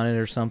X on it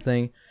or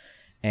something.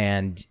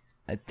 And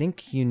I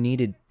think you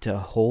needed to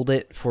hold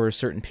it for a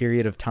certain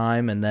period of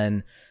time, and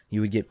then you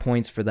would get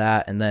points for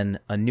that, and then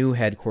a new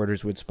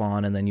headquarters would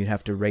spawn, and then you'd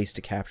have to race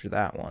to capture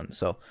that one.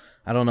 So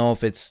I don't know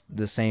if it's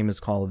the same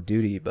as Call of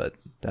Duty, but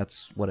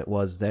that's what it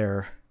was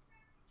there.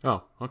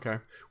 Oh, okay.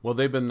 Well,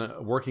 they've been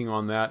working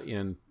on that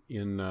in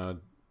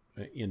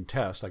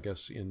test, I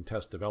guess, in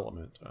test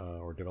development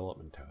or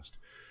development test,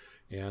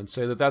 and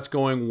say that that's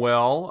going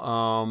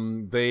well.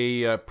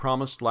 They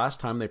promised last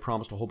time. They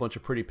promised a whole bunch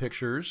of pretty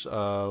pictures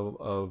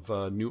of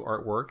new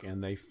artwork,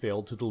 and they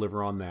failed to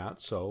deliver on that.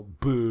 So,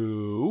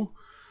 boo.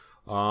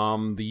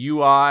 The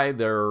UI,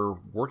 they're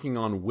working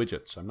on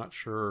widgets. I'm not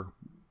sure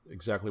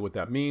exactly what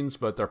that means,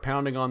 but they're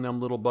pounding on them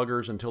little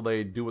buggers until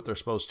they do what they're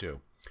supposed to.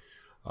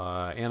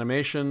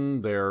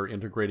 Animation, they're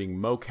integrating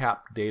mocap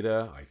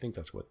data. I think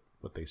that's what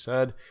they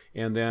said.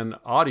 And then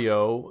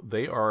audio,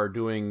 they are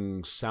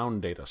doing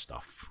sound data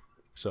stuff.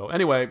 So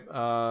anyway,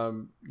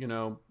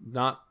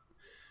 not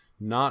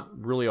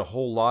really a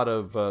whole lot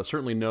of,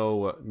 certainly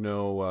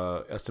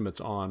no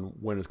estimates on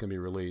when it's going to be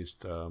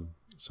released.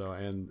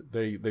 And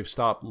they've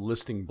stopped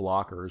listing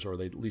blockers, or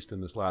at least in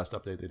this last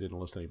update, they didn't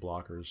list any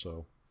blockers.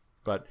 So,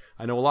 but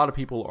I know a lot of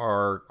people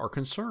are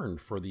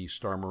concerned for the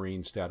Star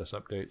Marine status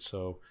update.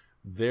 So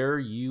there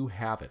you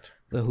have it.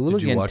 The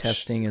hooligan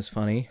testing is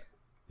funny.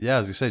 Yeah,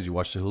 as you said, did you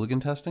watch the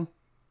hooligan testing?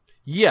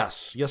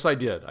 Yes, I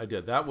did.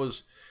 That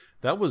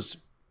was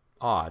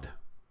odd.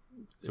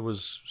 It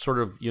was sort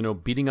of,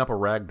 beating up a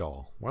rag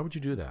doll. Why would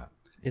you do that?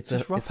 It's a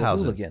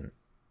hooligan.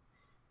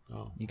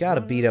 Oh. You got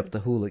to beat up the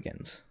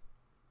hooligans.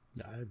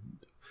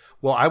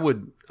 Well, I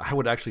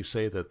would actually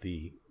say that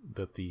the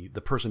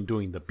person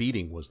doing the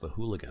beating was the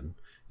hooligan,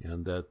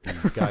 and that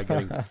the guy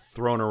getting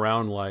thrown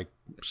around like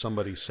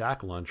somebody's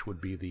sack lunch would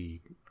be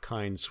the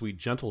kind, sweet,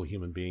 gentle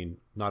human being,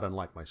 not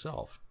unlike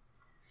myself.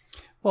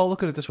 Well,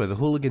 look at it this way: the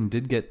hooligan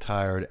did get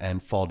tired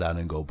and fall down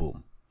and go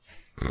boom.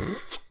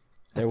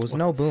 There was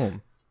no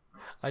boom.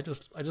 I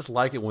just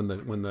like it when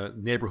the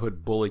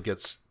neighborhood bully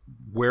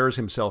wears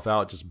himself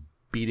out just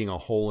beating a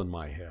hole in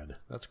my head.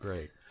 That's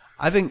great.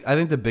 I think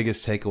the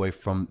biggest takeaway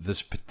from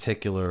this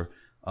particular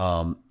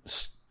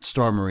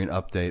Star Marine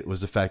update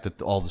was the fact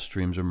that all the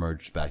streams are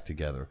merged back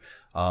together.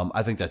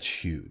 I think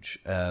that's huge,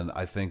 and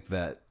I think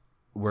that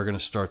we're going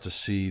to start to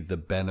see the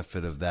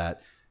benefit of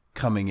that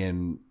coming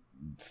in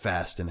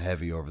fast and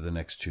heavy over the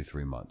next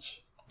 2-3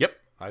 months. Yep,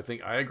 I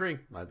agree.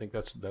 I think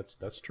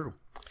that's true.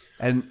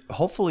 And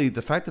hopefully,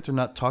 the fact that they're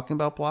not talking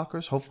about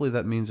blockers, hopefully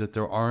that means that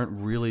there aren't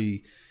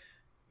really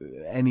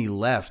any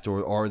left,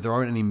 or there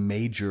aren't any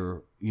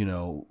major,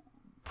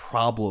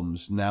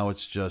 problems. Now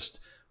it's just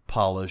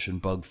polish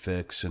and bug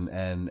fix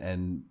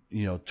and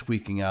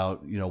tweaking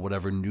out,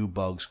 whatever new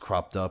bugs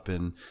cropped up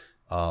in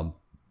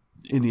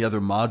the other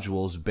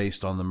modules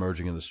based on the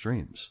merging of the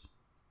streams.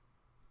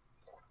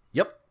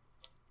 Yep.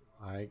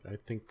 I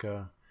think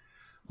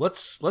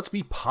let's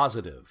be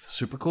positive.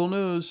 Super cool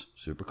news.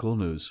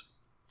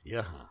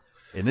 Yeah.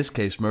 In this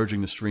case,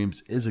 merging the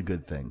streams is a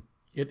good thing.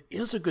 It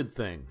is a good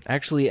thing.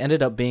 Actually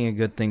ended up being a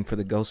good thing for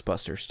the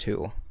Ghostbusters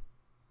too.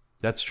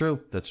 That's true.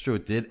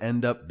 It did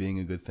end up being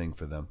a good thing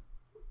for them.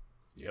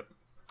 Yep.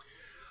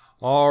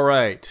 All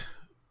right.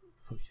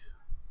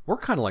 We're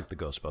kind of like the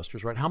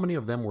Ghostbusters, right? How many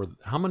of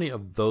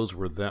those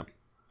were them?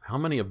 How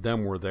many of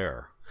them were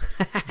there?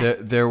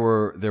 there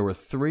were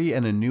 3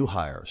 and a new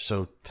hire.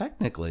 So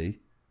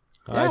technically,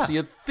 I see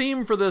a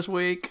theme for this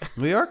week.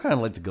 We are kind of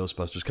like the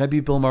Ghostbusters. Can I be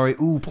Bill Murray?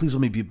 Ooh, please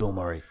let me be Bill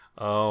Murray.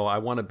 Oh, I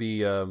want to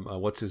be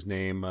what's his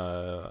name?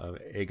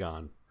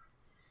 Aegon.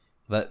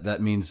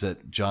 That means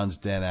that John's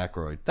Dan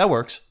Aykroyd. That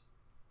works.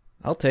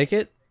 I'll take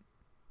it.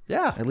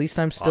 Yeah. At least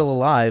I'm still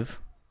alive.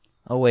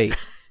 Oh, wait.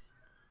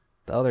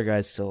 The other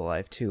guy's still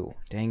alive, too.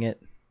 Dang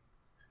it.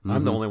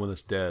 I'm the only one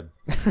that's dead.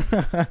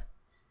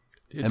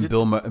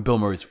 Bill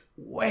Murray's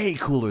way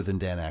cooler than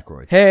Dan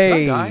Aykroyd.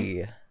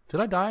 Hey! Did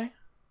I die?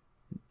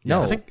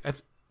 No. I think I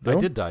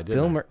did die,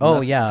 didn't I?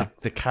 Oh, yeah.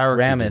 The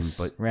character Ramis.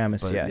 didn't,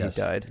 Ramis, but yeah, yes.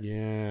 he died.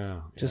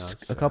 Yeah.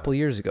 Just a couple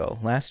years ago.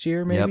 Last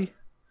year, maybe? Yep.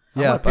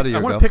 Yeah, about a year I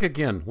ago. want to pick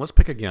again. Let's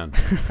pick again.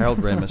 Harold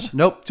Ramis.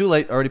 Nope, too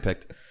late. Already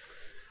picked.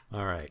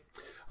 All right.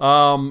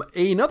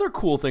 Another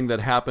cool thing that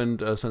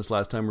happened since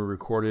last time we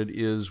recorded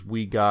is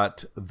we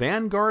got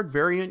Vanguard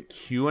variant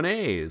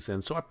Q&As.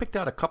 And so I picked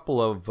out a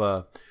couple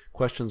of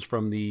questions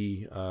from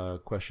the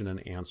question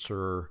and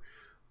answer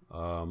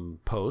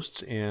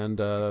posts and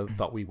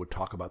thought we would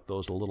talk about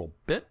those a little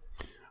bit.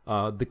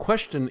 A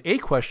question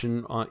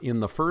in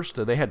the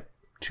first, they had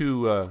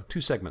two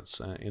segments.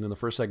 And in the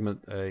first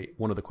segment,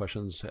 one of the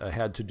questions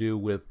had to do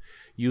with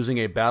using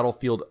a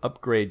battlefield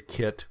upgrade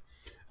kit.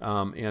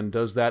 And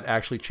does that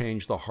actually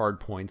change the hard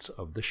points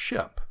of the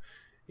ship?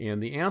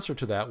 And the answer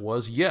to that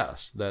was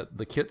yes, that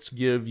the kits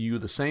give you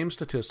the same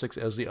statistics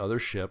as the other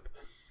ship,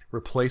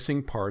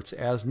 replacing parts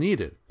as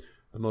needed.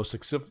 The most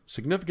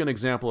significant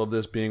example of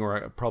this being,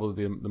 or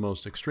probably the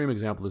most extreme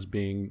example, is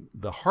being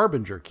the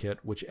Harbinger kit,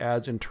 which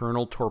adds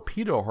internal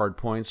torpedo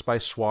hardpoints by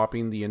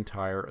swapping the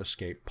entire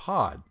escape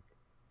pod,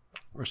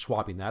 or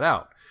swapping that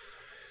out.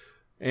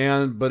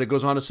 But it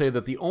goes on to say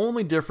that the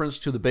only difference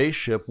to the base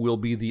ship will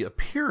be the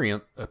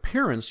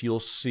appearance you'll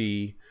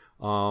see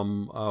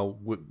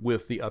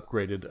with the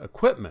upgraded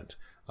equipment.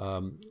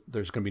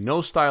 There's going to be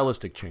no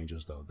stylistic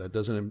changes, though. That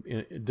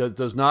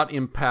does not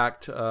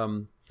impact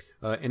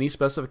any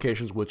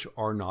specifications which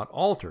are not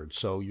altered.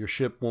 So your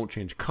ship won't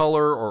change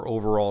color or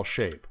overall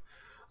shape.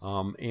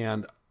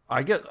 And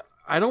I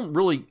didn't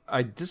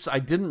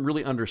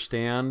really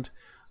understand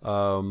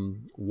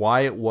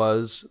why it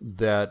was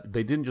that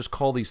they didn't just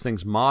call these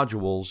things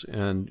modules,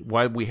 and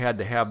why we had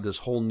to have this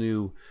whole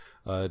new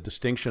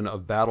distinction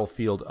of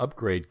battlefield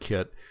upgrade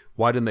kit.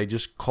 Why didn't they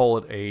just call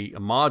it a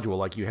module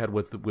like you had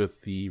with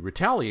the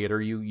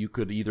Retaliator? You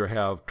could either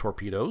have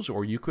torpedoes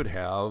or you could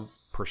have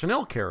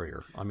personnel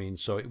carrier. I mean,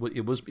 so it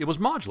was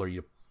modular.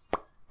 You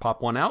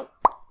pop one out,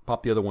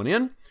 pop the other one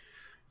in.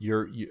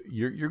 You're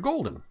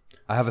golden.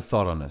 I have a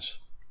thought on this.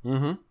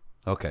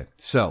 Mm-hmm. Okay,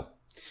 so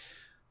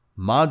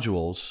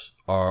modules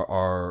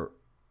are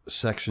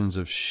sections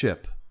of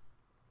ship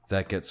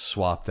that get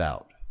swapped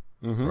out,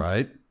 Mm-hmm.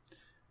 right?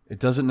 It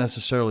doesn't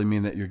necessarily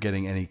mean that you're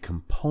getting any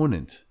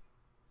component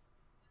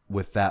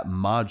with that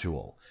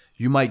module.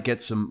 You might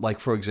get some, like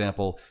for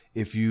example,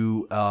 if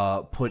you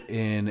put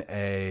in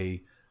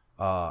a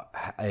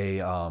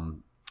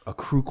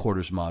crew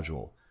quarters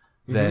module,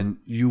 then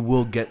you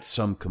will get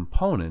some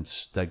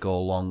components that go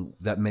along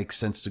that make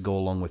sense to go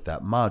along with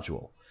that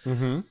module.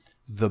 Mm-hmm.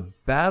 The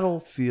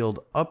battlefield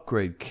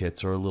upgrade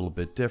kits are a little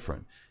bit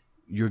different.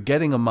 You're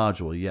getting a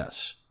module,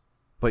 yes,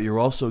 but you're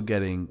also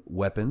getting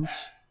weapons,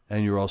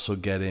 and you're also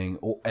getting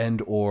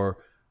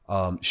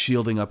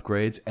shielding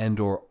upgrades, and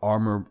or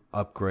armor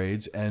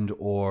upgrades, and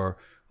or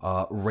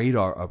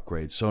radar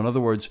upgrades. So in other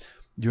words,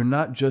 you're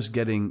not just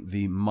getting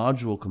the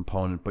module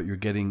component, but you're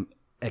getting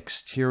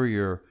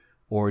exterior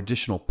or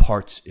additional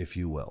parts, if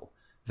you will,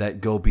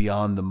 that go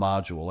beyond the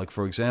module. Like,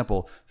 for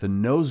example, the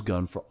nose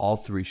gun for all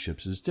three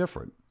ships is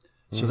different.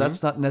 So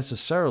that's not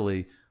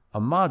necessarily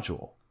a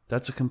module.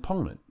 That's a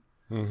component.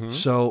 Mm-hmm.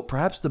 So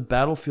perhaps the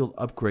battlefield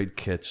upgrade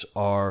kits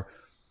are,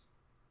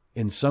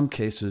 in some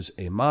cases,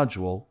 a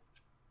module,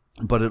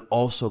 but it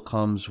also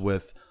comes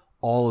with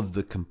all of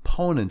the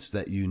components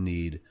that you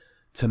need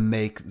to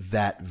make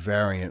that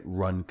variant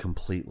run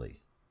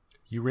completely.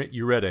 You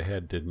read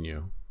ahead, didn't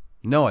you?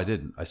 No, I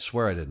didn't. I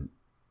swear I didn't.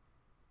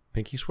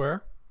 Pinky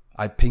swear?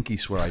 I pinky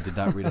swear I did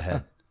not read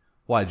ahead.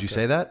 Why, did you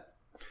say that?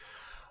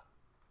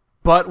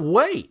 But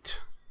wait!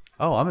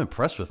 Oh, I'm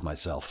impressed with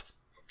myself.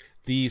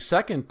 The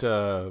second,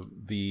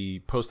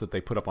 the post that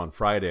they put up on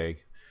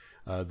Friday,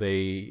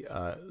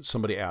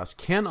 somebody asked,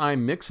 "Can I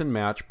mix and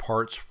match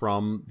parts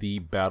from the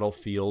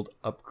battlefield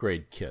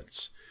upgrade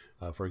kits?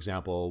 For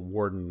example,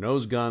 Warden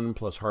nose gun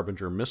plus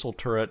Harbinger missile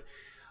turret,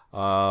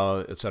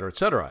 et cetera, et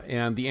cetera."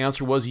 And the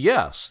answer was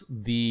yes.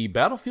 The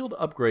battlefield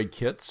upgrade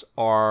kits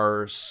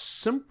are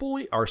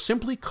simply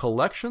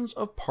collections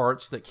of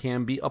parts that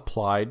can be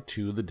applied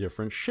to the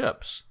different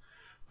ships.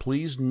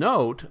 Please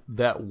note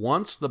that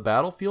once the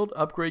battlefield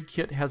upgrade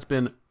kit has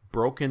been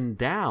broken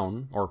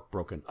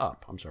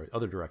up,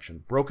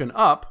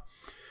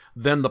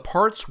 then the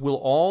parts will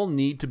all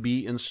need to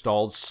be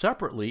installed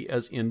separately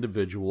as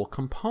individual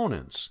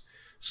components.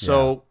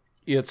 So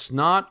it's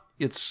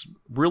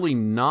really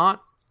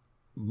not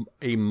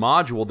a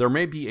module. There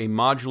may be a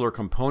modular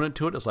component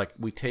to it. It's like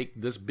we take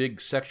this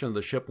big section of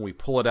the ship and we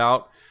pull it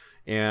out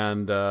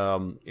and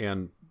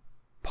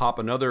pop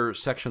another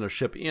section of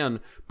ship in,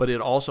 but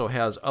it also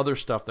has other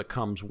stuff that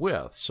comes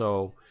with.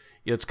 So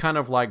it's kind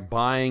of like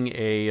buying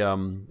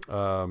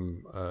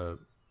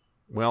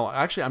well,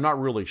 actually, I'm not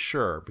really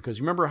sure, because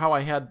you remember how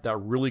I had that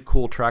really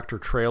cool tractor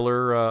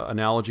trailer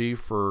analogy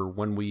for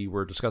when we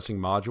were discussing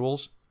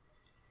modules?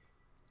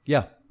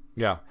 Yeah.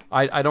 Yeah.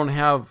 I don't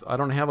have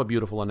a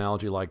beautiful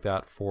analogy like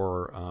that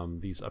for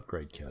these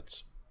upgrade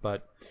kits.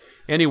 But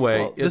anyway,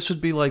 Well, this would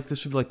be like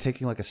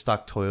taking like a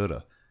stock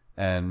Toyota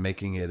and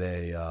making it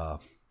a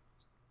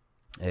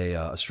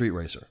street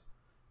racer,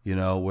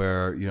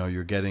 where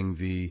you're getting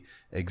the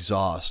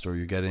exhaust, or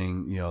you're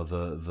getting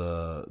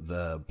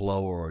the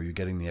blower, or you're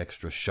getting the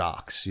extra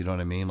shocks. You know what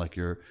I mean? Like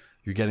you're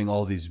getting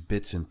all these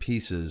bits and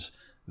pieces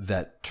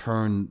that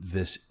turn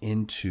this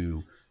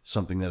into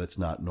something that it's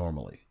not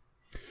normally.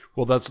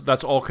 Well,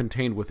 that's all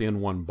contained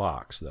within one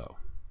box, though.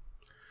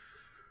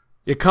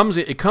 It comes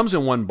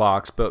in one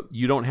box, but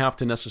you don't have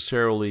to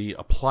necessarily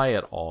apply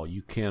it all.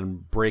 You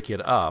can break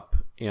it up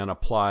and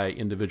apply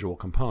individual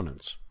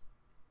components.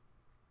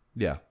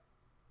 Yeah.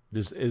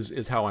 This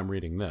is how I'm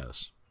reading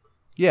this.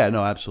 Yeah,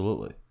 no,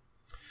 absolutely.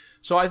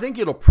 So I think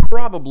it'll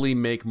probably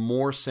make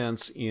more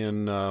sense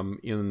in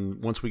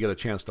once we get a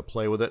chance to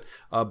play with it.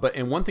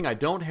 But one thing I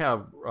don't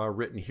have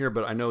written here,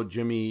 but I know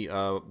Jimmy,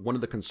 one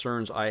of the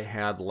concerns I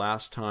had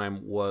last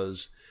time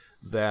was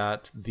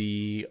that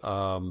the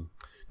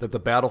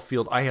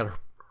battlefield, I had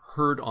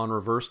heard on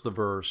Reverse the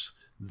Verse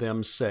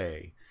them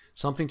say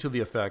something to the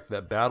effect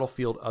that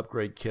battlefield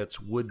upgrade kits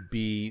would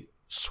be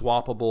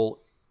swappable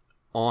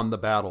on the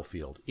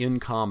battlefield in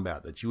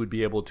combat, that you would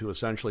be able to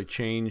essentially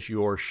change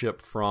your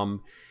ship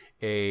from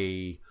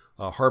a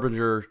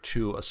Harbinger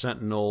to a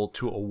Sentinel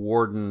to a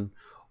Warden,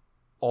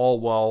 all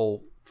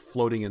while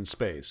floating in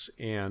space.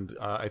 And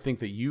I think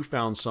that you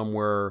found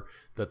somewhere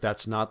that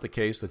that's not the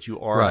case, that you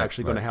are Right,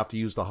 actually going to have to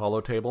use the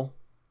holo table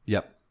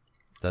Yep,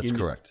 that's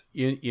correct.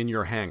 in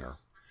your hangar.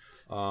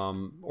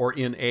 Or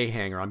in a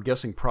hangar. I'm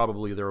guessing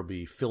probably there will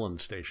be fill-in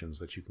stations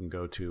that you can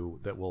go to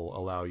that will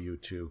allow you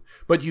to.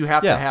 But you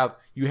have to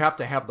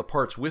have the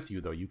parts with you,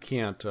 though. You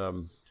can't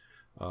just.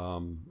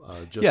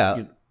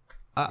 Yeah.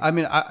 I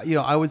mean,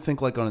 I would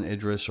think like on an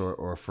Idris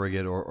or a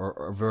frigate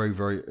or a very,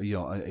 very,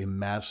 a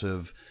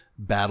massive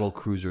battle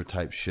cruiser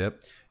type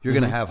ship, you're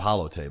going to have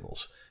holo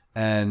tables,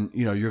 and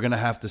you're going to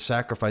have to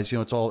sacrifice.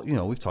 It's all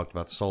we've talked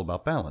about. It's all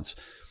about balance.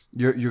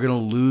 You're going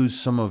to lose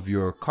some of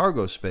your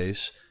cargo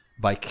space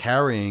by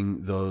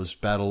carrying those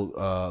battle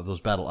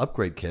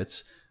upgrade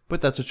kits,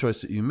 but that's a choice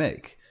that you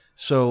make.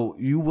 So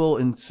you will,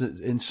 in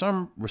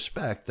some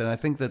respect, and I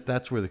think that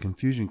that's where the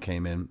confusion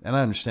came in, and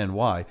I understand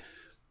why.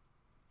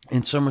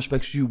 In some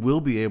respects, you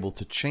will be able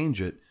to change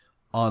it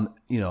on,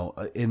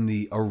 in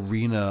the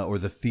arena or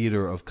the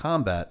theater of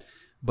combat,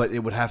 but it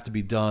would have to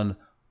be done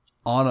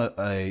on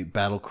a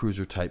battle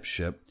cruiser type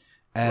ship.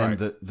 And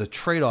the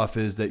trade-off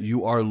is that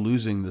you are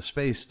losing the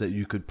space that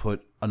you could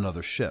put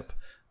another ship.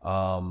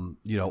 Or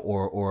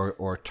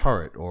a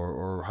turret,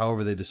 or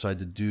however they decide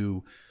to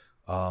do,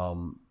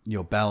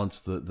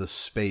 balance the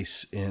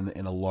space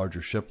in a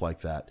larger ship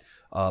like that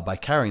by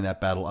carrying that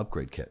battle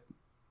upgrade kit.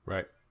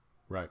 Right.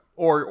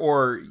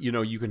 Or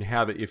you can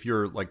have it if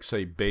you're like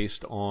say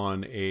based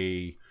on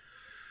a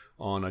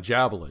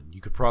Javelin.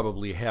 You could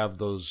probably have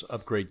those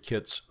upgrade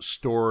kits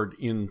stored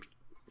in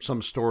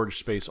some storage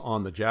space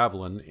on the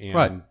Javelin,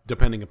 and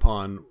depending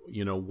upon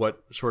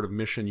what sort of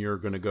mission you're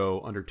going to go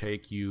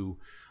undertake, you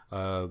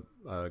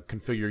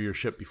configure your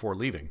ship before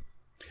leaving.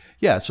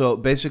 Yeah, so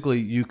basically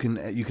you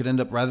could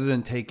end up, rather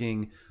than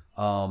taking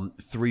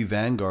 3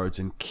 Vanguards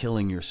and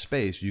killing your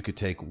space, you could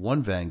take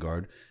 1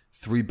 Vanguard,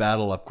 3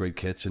 battle upgrade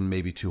kits, and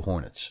maybe 2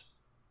 Hornets.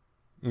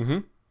 Mm-hmm.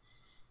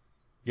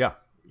 Yeah.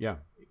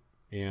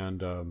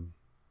 And oh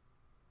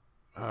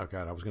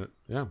god, I was gonna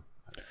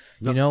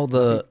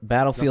the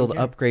battlefield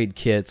upgrade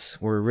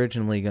kits were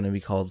originally going to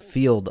be called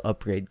field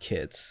upgrade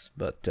kits,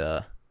 but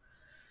the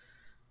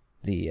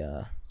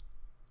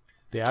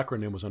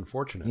acronym was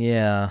unfortunate.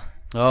 Yeah.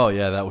 Oh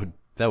yeah,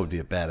 that would be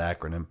a bad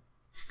acronym.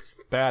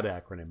 Bad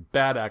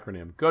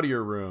acronym. Go to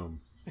your room.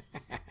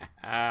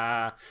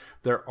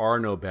 There are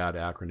no bad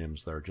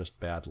acronyms. There are just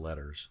bad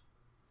letters.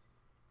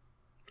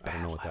 I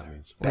don't know what that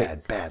means.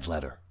 Bad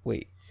letter.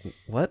 Wait,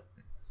 what?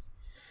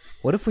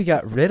 What if we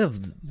got rid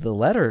of the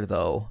letter,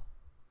 though?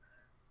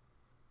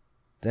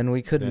 Then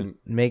we couldn't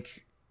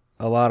make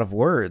a lot of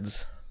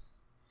words.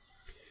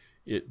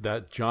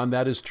 John,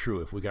 that is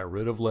true. If we got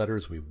rid of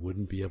letters, we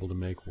wouldn't be able to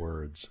make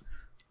words.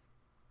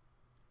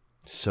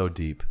 So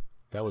deep.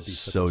 That would be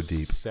so such a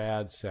deep.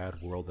 sad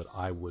world that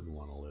I wouldn't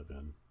want to live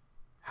in.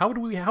 How would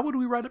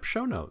we write up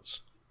show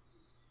notes?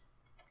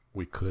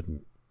 We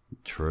couldn't.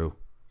 True.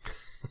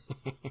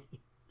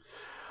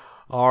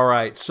 All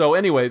right. So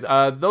anyway,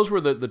 those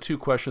were the 2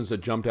 questions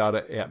that jumped out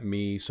at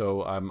me.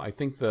 So I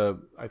think that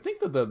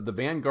the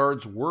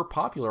Vanguards were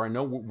popular. I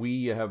know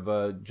we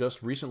have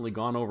just recently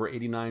gone over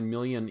 89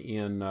 million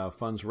in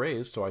funds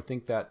raised. So I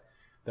think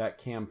that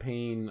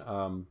campaign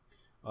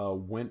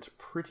went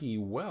pretty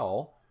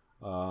well.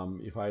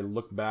 If we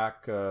look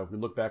back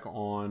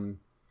on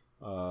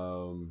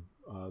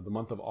the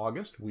month of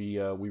August, we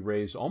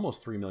raised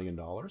almost $3 million.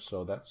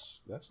 So that's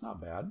not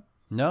bad.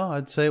 No,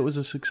 I'd say it was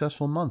a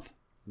successful month.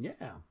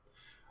 Yeah.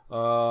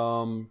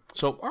 So,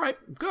 all right,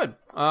 good.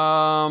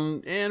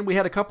 And we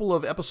had a couple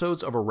of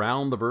episodes of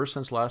Around the Verse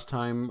since last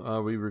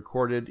time we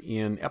recorded.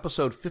 In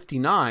episode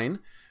 59,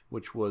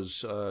 which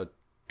was a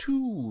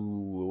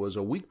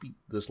week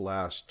this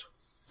last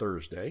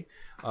Thursday.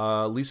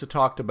 Lisa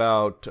talked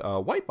about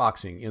white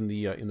boxing in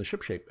the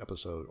Ship Shape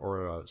episode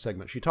or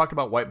segment. She talked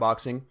about white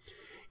boxing,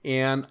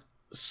 and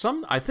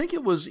I think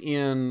it was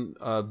in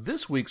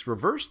this week's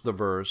Reverse the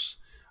Verse.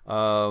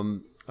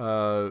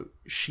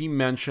 She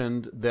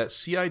mentioned that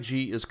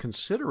CIG is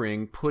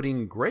considering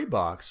putting gray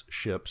box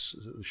ships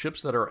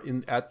that are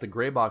at the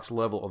gray box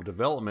level of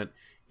development,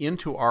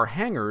 into our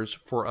hangars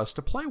for us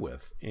to play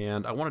with.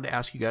 And I wanted to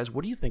ask you guys,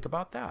 what do you think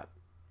about that?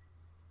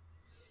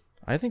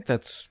 I think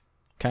that's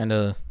kind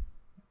of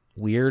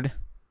weird.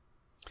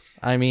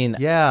 I mean,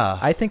 yeah,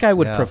 I think I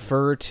would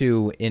prefer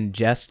to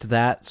ingest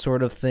that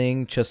sort of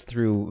thing just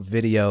through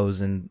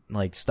videos and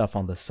like stuff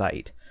on the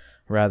site,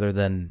 rather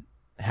than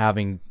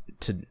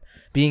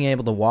being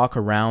able to walk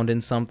around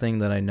in something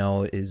that I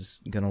know is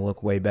going to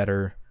look way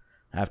better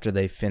after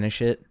they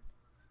finish it.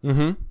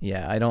 Mm-hmm.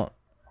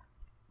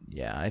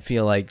 I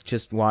feel like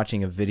just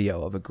watching a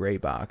video of a gray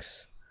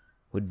box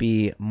would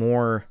be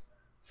more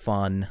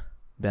fun,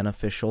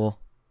 beneficial.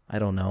 I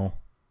don't know.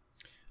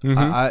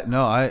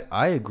 Mm-hmm.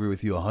 I agree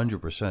with you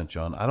 100%,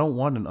 John. I don't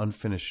want an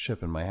unfinished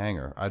ship in my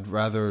hangar. I'd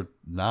rather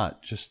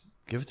not. Just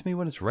give it to me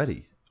when it's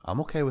ready. I'm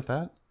okay with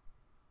that.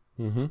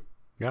 Mm-hmm.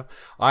 Yeah,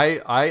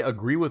 I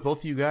agree with both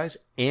of you guys,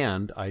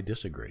 and I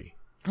disagree.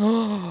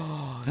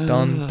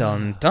 Dun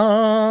dun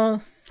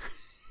dun.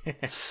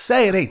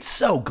 Say it ain't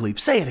so, Gleep.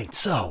 Say it ain't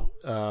so.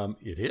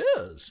 It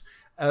is,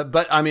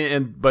 but I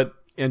mean,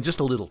 and just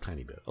a little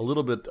tiny bit, a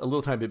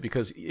little tiny bit,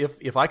 because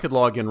if I could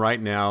log in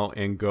right now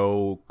and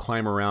go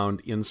climb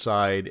around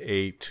inside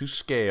a to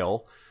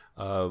scale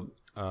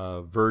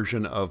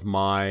version of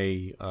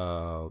my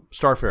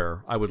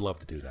Starfarer, I would love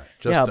to do that.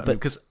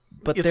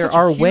 But there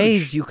are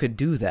ways you could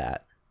do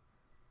that.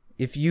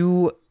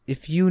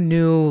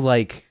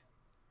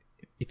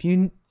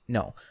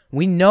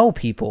 We know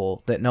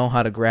people that know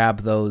how to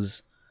grab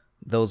those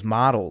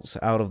models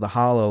out of the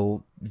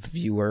Holo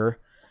viewer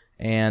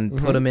and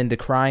put them into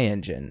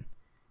CryEngine,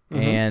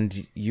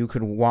 and you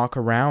could walk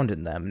around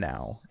in them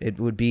now. It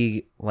would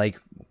be like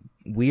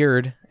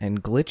weird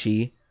and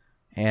glitchy,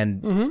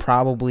 and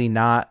probably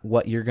not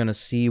what you're going to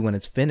see when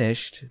it's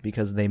finished,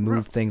 because they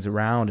move things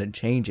around and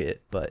change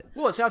it. But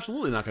it's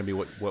absolutely not going to be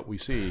what we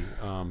see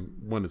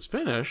when it's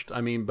finished.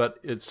 I mean, but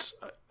it's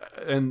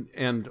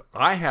and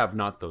I have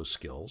not those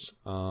skills.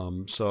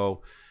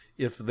 So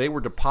if they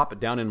were to pop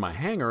it down in my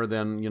hangar,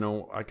 then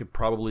I could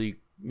probably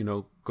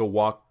go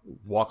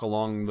walk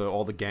along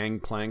all the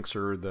gangplanks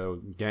or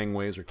the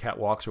gangways or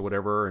catwalks or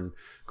whatever, and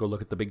go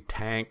look at the big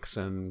tanks,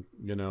 and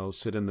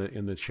sit in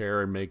the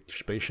chair and make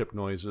spaceship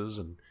noises.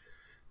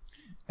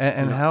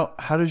 And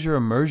how does your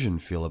immersion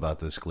feel about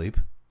this, Gleep?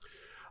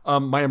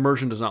 My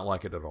immersion does not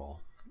like it at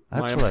all.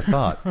 That's what I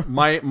thought.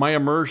 My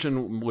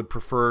immersion would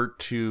prefer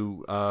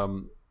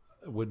to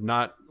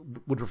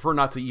would prefer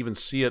not to even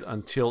see it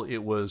until it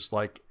was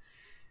like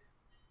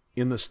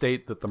in the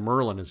state that the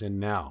Merlin is in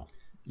now.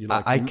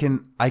 I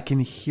can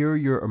hear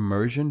your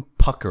immersion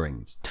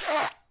puckering.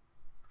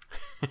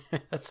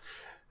 That's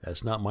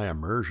not my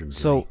immersion.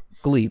 So,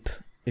 Gleep,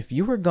 if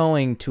you were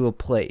going to a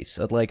place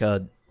like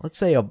let's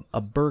say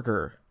a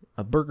burger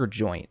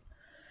joint,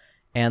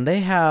 and they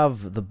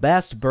have the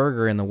best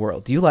burger in the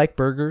world. Do you like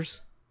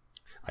burgers?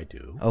 I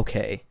do.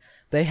 Okay.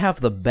 They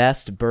have the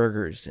best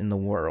burgers in the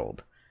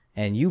world,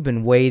 and you've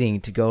been waiting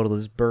to go to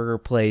this burger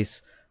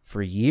place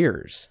for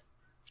years.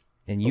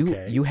 And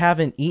you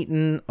haven't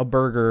eaten a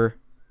burger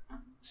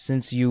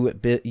since you've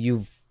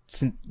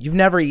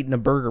never eaten a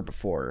burger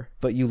before,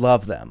 but you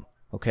love them,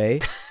 okay?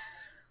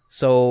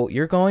 So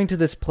you're going to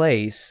this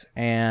place,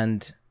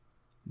 and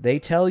they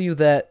tell you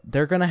that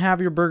they're going to have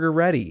your burger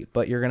ready,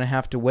 but you're going to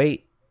have to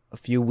wait a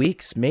few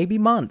weeks, maybe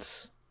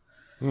months.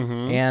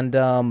 And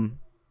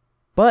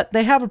but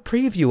they have a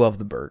preview of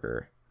the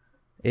burger.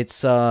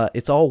 It's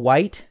all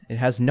white. It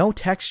has no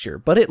texture,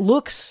 but it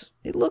looks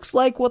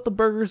like what the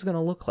burger's going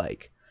to look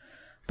like.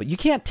 But you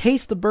can't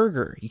taste the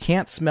burger. You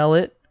can't smell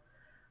it.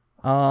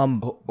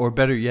 Or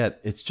better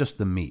yet, it's just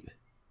the meat.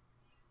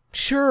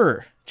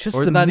 Sure, just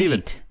or the not meat.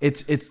 Even.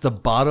 It's the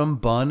bottom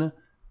bun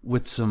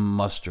with some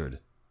mustard.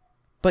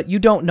 But you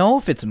don't know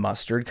if it's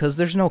mustard because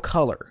there's no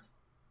color.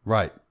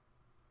 Right.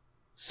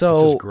 So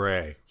it's just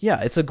gray.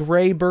 Yeah, it's a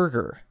gray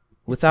burger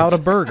without a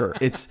burger.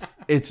 It's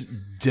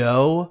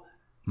dough,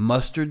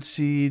 mustard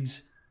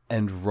seeds,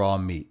 and raw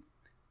meat.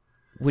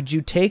 Would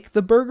you take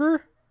the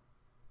burger?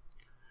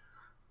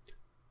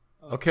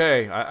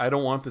 Okay, I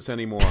don't want this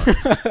anymore.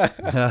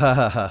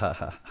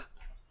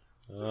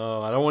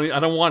 Oh, I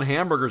don't want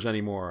hamburgers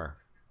anymore.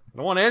 I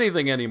don't want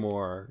anything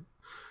anymore.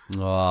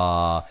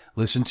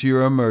 Listen to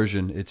your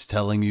immersion. It's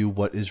telling you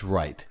what is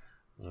right.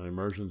 My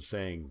immersion's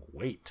saying,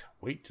 wait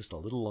just a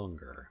little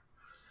longer.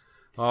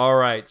 All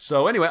right.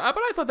 So anyway, but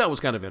I thought that was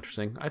kind of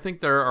interesting. I think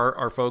there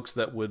are folks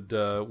that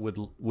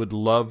would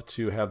love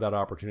to have that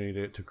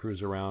opportunity to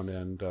cruise around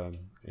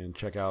and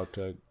check out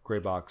Gray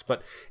Box.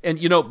 But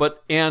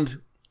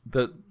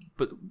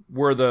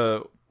where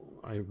the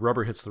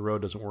rubber hits the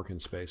road doesn't work in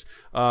space.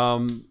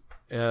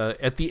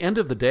 At the end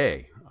of the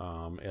day,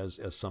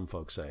 as some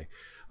folks say,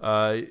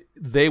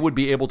 they would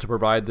be able to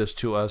provide this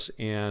to us,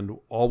 and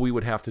all we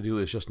would have to do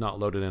is just not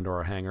load it into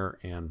our hangar,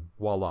 and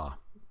voila.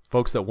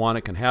 Folks that want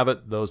it can have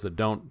it. Those that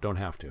don't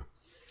have to.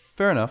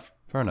 Fair enough.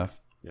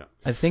 Yeah.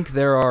 I think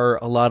there are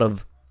a lot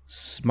of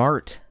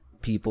smart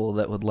people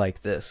that would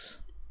like this.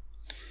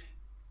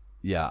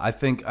 Yeah, I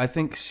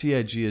think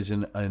CIG is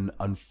in an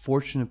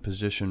unfortunate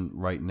position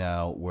right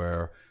now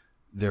where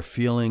they're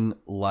feeling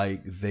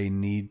like they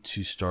need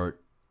to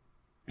start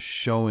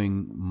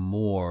showing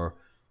more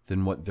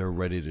than what they're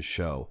ready to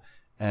show.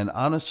 And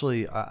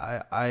honestly,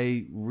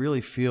 I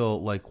really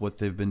feel like what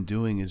they've been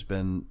doing has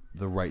been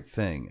the right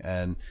thing.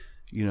 And,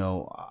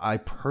 I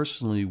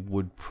personally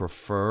would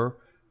prefer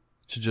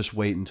to just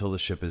wait until the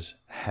ship is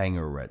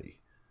hangar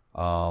ready,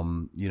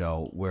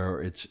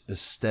 where it's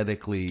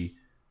aesthetically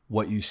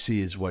what you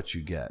see is what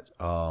you get.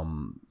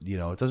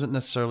 It doesn't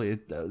necessarily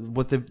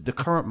what the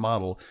current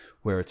model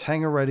where it's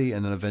hangar ready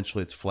and then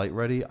eventually it's flight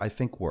ready, I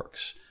think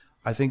works.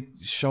 I think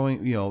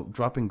showing,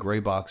 dropping gray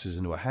boxes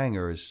into a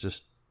hangar is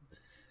just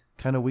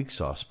kind of weak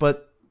sauce.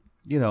 But,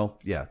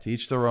 to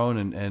each their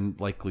own. And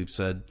like Gleep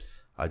said,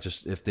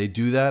 if they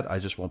do that, I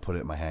just won't put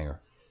it in my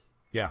hangar.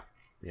 Yeah.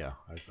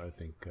 I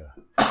think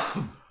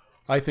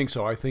I think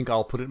so. I think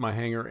I'll put it in my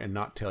hangar and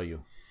not tell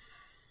you.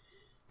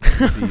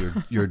 Be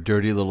your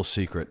dirty little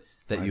secret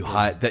that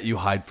you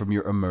hide from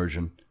your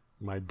immersion.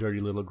 My dirty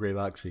little gray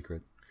box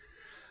secret.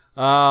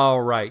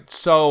 All right.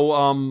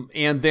 So,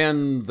 and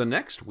then the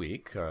next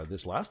week,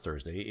 this last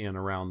Thursday, in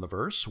Around the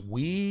Verse,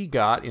 we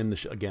got in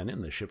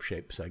the ship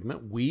shape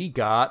segment, we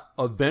got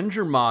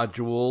Avenger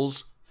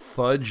modules.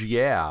 Fudge,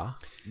 yeah.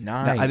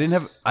 Nice.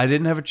 Now, I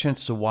didn't have a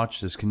chance to watch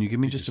this. Can you give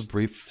me just a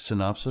brief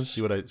synopsis?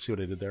 See what I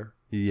did there?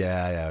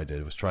 Yeah, I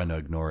did. I was trying to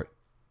ignore it.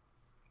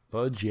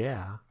 Fudge,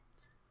 yeah.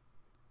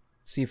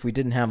 See, if we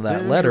didn't have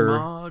that Avenger letter,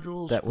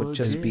 modules, that would fudge,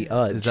 just yeah. be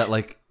Udge.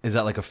 Is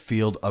that like a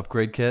field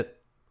upgrade kit?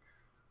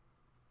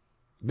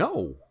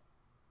 No,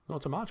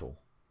 it's a module.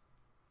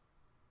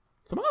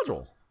 It's a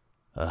module.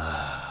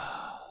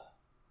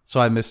 So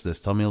I missed this.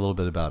 Tell me a little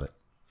bit about it.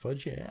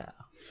 Fudge, yeah.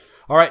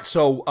 All right,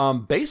 so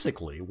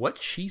basically what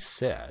she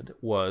said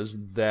was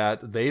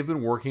that they've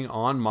been working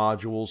on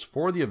modules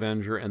for the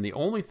Avenger, and the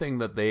only thing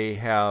that they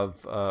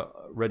have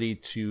ready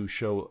to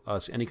show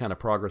us any kind of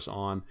progress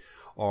on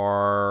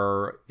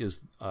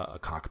is a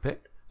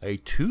cockpit, a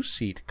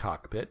 2-seat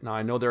cockpit. Now,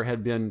 I know there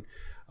had been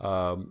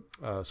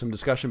some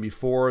discussion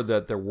before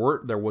that there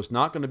was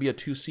not going to be a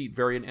 2-seat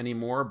variant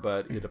anymore,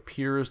 but it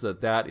appears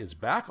that is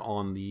back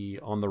on the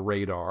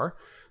radar.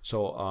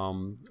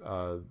 So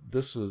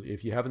this is,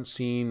 if you haven't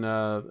seen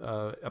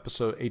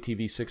episode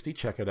ATV 60,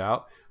 check it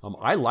out.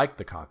 I like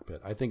the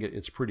cockpit. I think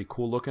it's pretty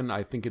cool looking.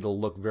 I think it'll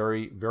look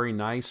very, very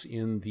nice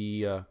in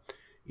the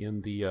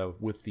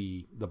with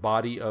the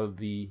body of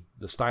the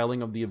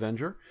styling of the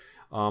Avenger.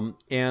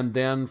 And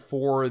then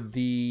for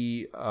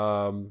the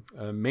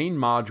main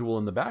module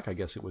in the back, I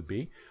guess it would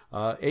be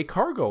a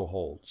cargo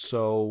hold.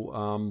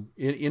 So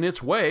in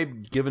its way,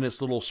 given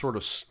its little sort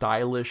of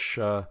stylish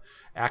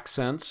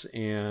accents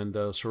and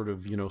sort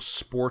of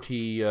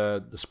sporty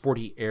the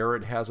sporty air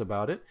it has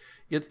about it,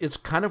 it's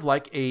kind of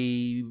like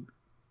a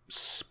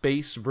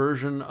space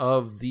version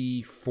of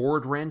the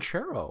Ford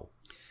Ranchero.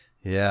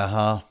 Yeah,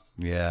 huh?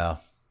 Yeah.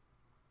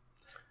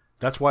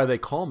 That's why they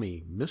call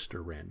me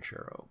Mr.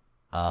 Ranchero.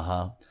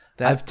 Uh-huh.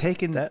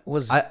 That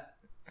was...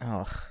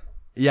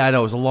 Yeah, I know.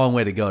 It was a long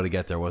way to go to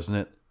get there,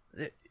 wasn't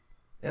it?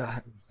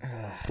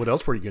 What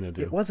else were you going to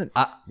do? It wasn't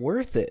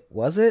worth it,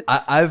 was it?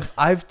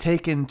 I've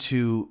taken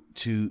to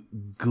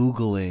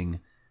Googling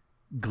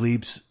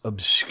Gleep's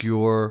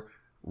obscure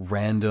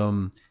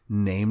random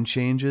name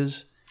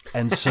changes.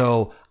 And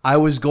so I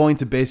was going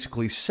to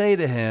basically say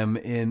to him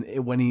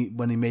when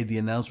he made the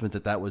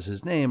announcement that was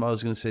his name, I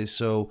was going to say,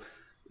 so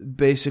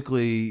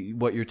basically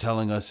what you're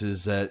telling us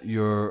is that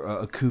you're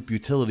a coupe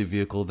utility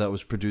vehicle that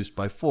was produced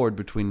by Ford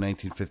between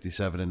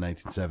 1957 and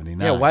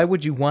 1979. Yeah, why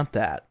would you want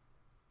that?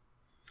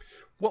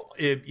 Well,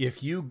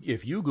 if you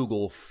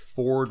Google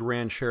Ford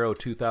Ranchero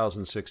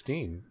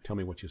 2016, tell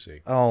me what you see.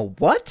 Oh,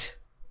 what?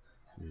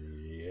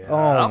 Yeah.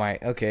 Oh my.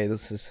 Okay,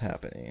 this is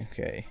happening.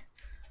 Okay.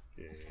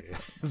 Yeah.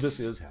 This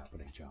is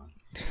happening, John.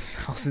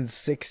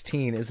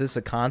 2016. Is this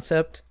a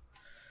concept?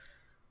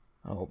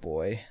 Oh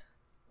boy,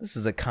 this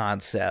is a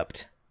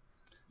concept.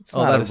 It's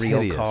not a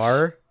real hideous.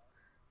 car.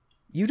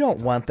 You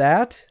don't want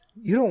that.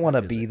 You don't want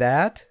to be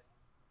that.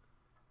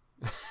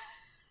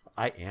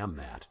 I am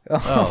that.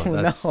 Oh,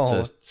 that's no.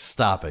 just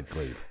stop it,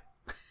 Gleep.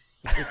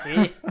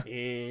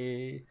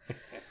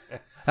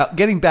 Now,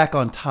 getting back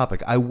on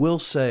topic, I will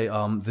say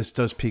this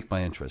does pique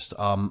my interest.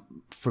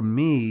 For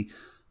me,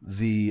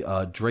 the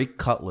Drake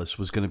Cutlass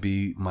was going to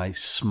be my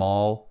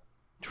small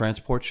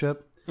transport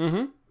ship.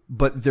 Mm-hmm.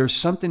 But there's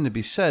something to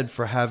be said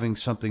for having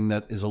something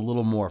that is a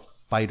little more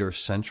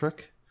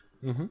fighter-centric.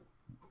 Mm-hmm.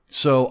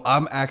 So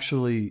I'm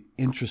actually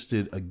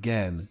interested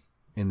again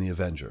in the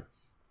Avenger.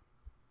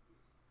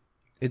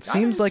 It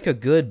seems like a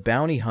good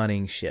bounty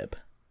hunting ship.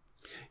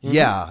 Mm-hmm.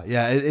 Yeah.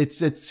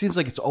 It seems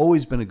like it's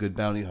always been a good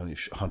bounty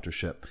hunter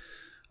ship.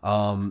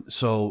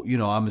 So,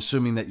 I'm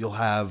assuming that you'll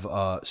have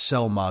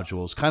cell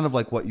modules, kind of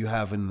like what you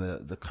have in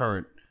the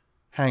current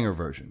hangar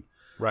version.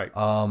 Right.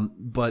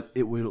 But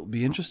it will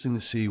be interesting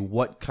to see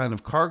what kind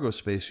of cargo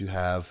space you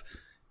have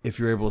if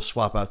you're able to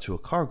swap out to a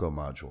cargo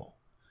module.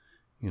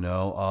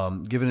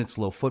 Given its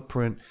low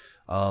footprint,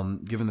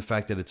 given the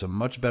fact that it's a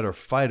much better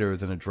fighter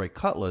than a Drake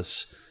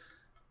Cutlass,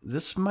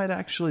 this might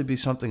actually be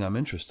something I'm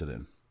interested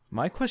in.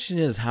 My question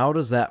is, how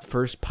does that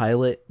first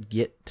pilot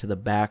get to the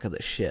back of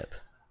the ship?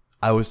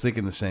 I was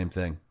thinking the same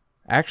thing.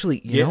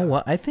 Actually, you know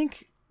what? I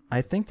think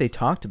they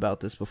talked about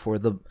this before.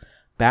 The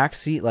back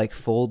seat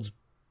folds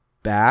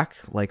back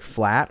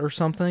flat or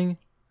something,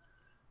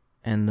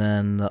 and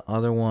then the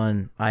other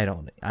one, I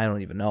don't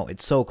even know.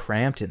 It's so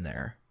cramped in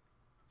there.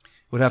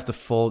 Would have to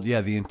fold. Yeah,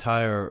 the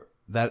entire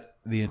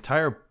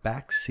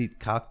back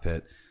seat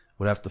cockpit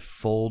would have to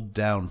fold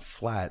down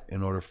flat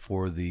in order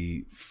for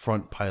the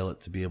front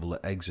pilot to be able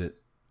to exit.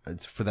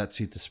 It's for that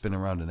seat to spin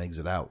around and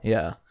exit out.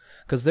 Yeah,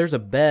 because there's a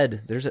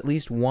bed. There's at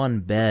least one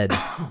bed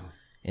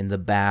in the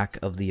back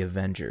of the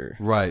Avenger.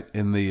 Right,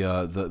 in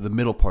the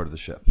middle part of the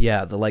ship.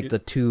 Yeah,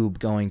 the tube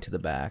going to the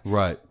back.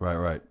 Right.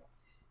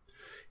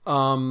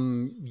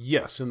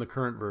 Yes, in the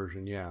current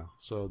version, yeah.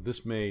 So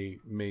this may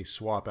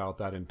swap out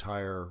that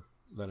entire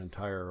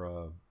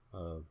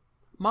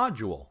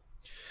module.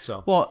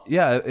 So well,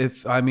 yeah.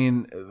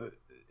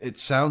 It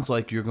sounds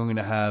like you're going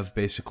to have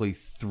basically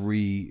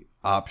 3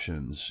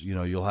 options. You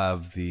know, you'll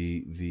have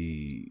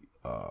the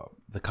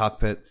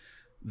cockpit,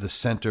 the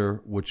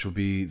center, which will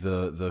be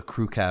the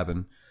crew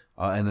cabin,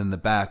 and then the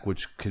back,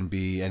 which can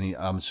be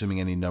I'm assuming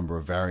any number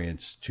of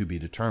variants to be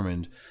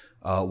determined.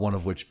 One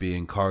of which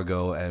being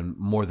cargo, and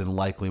more than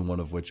likely one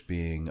of which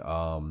being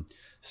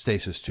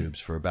stasis tubes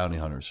for bounty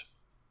hunters.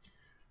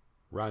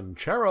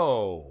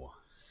 Ranchero.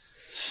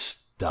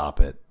 Stop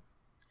it.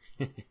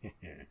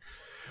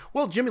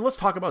 Well, Jimmy, let's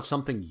talk about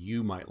something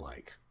you might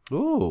like.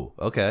 Ooh,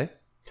 okay.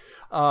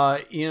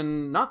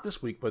 In not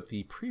this week, but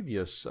the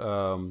previous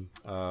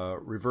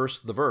Reverse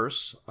the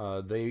Verse,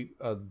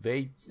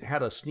 they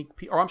had a sneak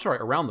peek. Or I'm sorry,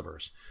 Around the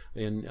Verse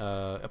in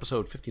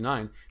episode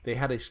 59. They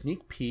had a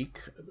sneak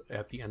peek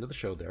at the end of the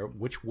show there,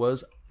 which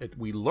was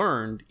we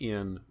learned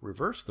in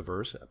Reverse the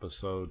Verse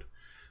episode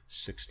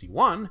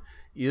 61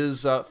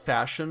 is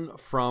fashion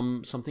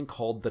from something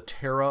called the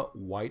Terra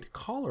White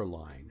Collar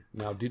line.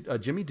 Now,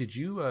 Jimmy, did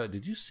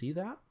you see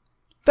that?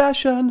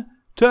 Fashion,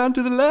 turn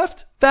to the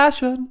left.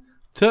 Fashion,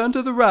 turn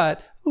to the right.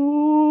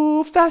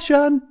 Ooh,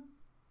 fashion.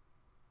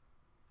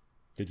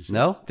 Did you see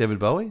No? David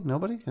Bowie?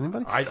 Nobody?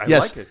 Anybody? I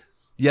Yes. like it.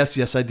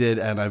 Yes, I did,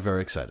 and I'm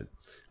very excited.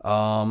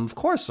 Of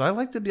course, I'm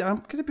going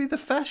to be the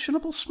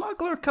fashionable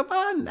smuggler. Come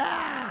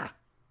on,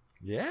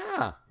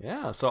 Yeah.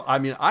 So, I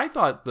mean, I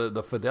thought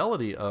the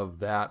fidelity of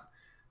that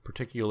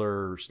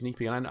particular sneak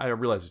peek, and I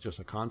realize it's just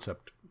a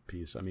concept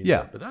piece. I mean,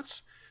 yeah, but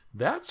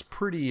that's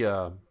pretty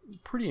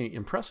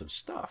impressive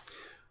stuff.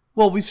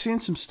 Well, we've seen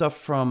some stuff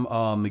from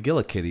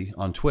McGillicuddy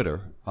on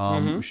Twitter.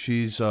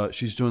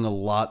 She's doing a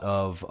lot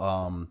of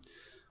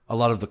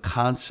the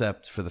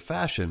concept for the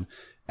fashion,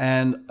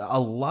 and a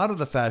lot of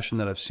the fashion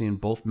that I've seen,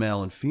 both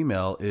male and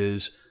female,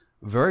 is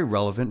very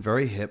relevant,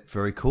 very hip,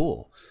 very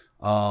cool.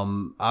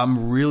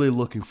 I'm really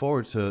looking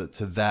forward to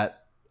that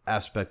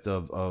aspect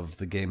of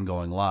the game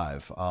going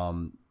live.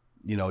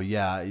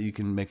 You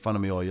can make fun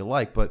of me all you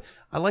like, but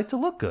I like to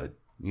look good.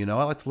 I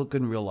like to look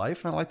good in real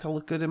life, and I like to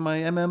look good in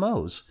my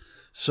MMOs.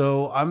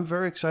 So I'm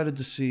very excited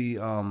to see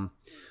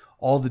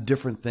all the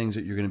different things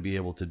that you're going to be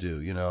able to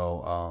do,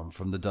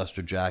 from the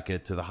duster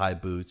jacket to the high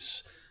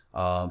boots,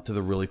 to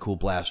the really cool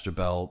blaster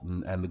belt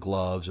and the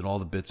gloves and all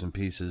the bits and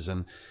pieces.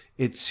 And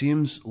it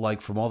seems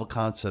like from all the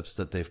concepts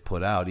that they've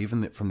put out,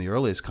 even from the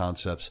earliest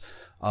concepts,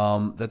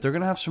 that they're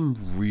going to have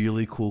some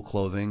really cool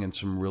clothing and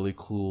some really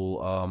cool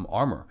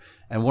armor.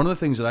 And one of the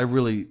things that I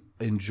really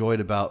enjoyed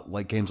about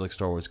games like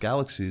Star Wars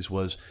Galaxies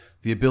was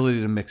the ability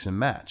to mix and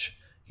match.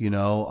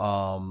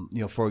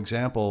 For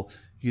example,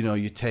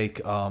 you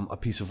take a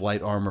piece of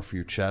light armor for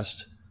your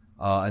chest,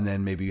 and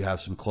then maybe you have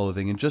some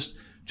clothing and just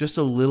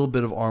a little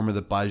bit of armor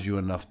that buys you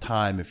enough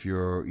time if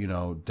you're,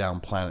 down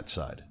planet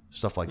side,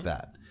 stuff like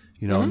that.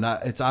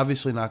 It's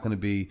obviously not going to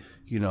be,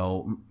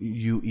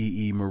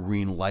 UEE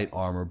Marine light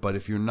armor, but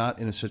if you're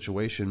in a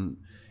situation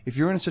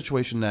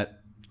that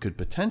could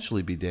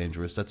potentially be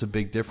dangerous, that's a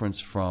big difference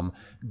from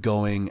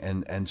going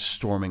and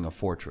storming a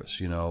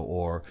fortress,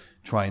 or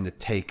trying to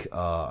take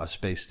a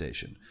space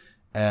station.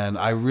 And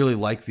I really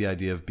like the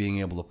idea of being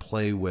able to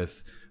play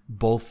with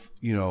both,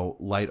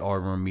 light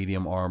armor,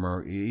 medium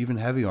armor, even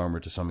heavy armor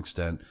to some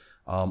extent,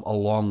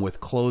 along with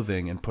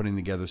clothing, and putting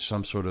together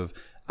some sort of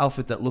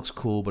outfit that looks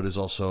cool but is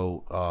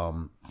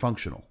also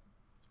functional.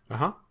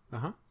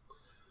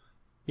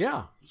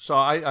 Yeah. So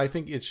I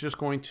think it's just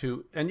going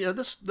to, and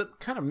that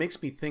kind of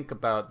makes me think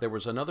about, there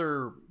was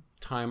another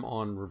time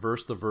on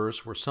Reverse the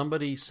Verse where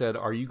somebody said,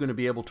 "Are you going to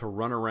be able to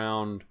run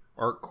around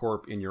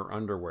ArcCorp in your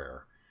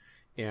underwear?"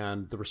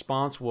 And the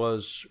response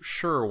was,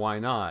 "Sure, why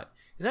not?"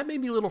 And that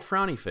made me a little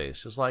frowny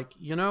face. It's like,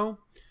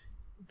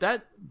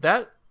 that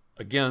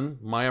again,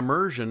 my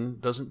immersion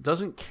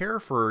doesn't care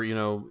for,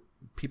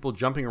 people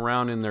jumping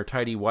around in their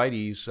tidy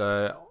whities,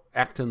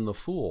 acting the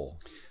fool.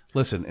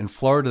 Listen, in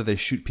Florida, they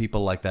shoot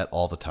people like that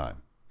all the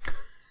time.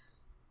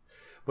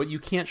 But you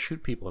can't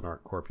shoot people in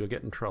ArcCorp. You'll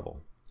get in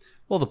trouble.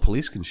 Well, the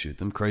police can shoot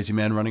them. Crazy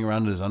man running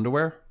around in his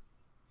underwear?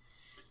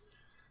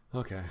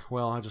 Okay,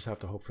 well, I just have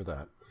to hope for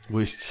that.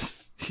 You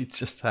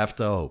just have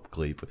to hope,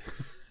 Gleep.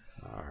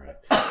 All right.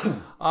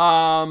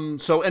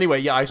 So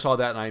anyway, yeah, I saw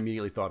that and I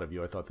immediately thought of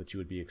you. I thought that you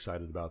would be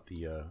excited about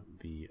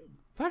the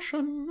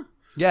fashion.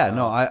 Yeah,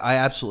 no, I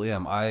absolutely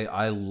am.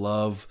 I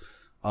love,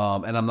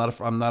 and I'm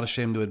not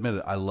ashamed to admit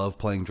it. I love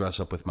playing dress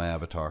up with my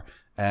avatar,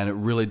 and it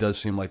really does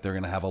seem like they're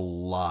going to have a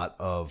lot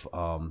of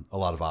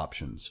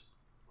options.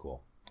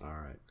 Cool. All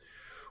right.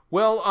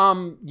 Well,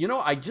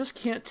 I just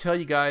can't tell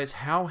you guys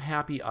how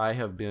happy I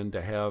have been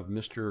to have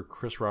Mr.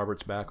 Chris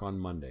Roberts back on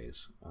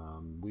Mondays.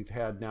 We've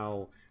had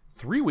now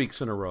 3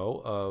 weeks in a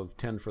row of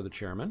 10 for the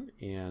chairman,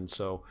 and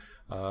so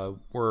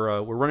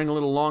we're running a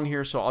little long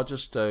here, so I'll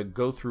just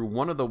go through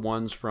one of the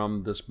ones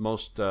from this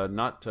most,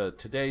 not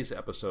today's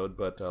episode,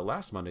 but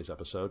last Monday's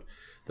episode,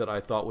 that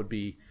I thought would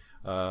be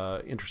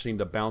interesting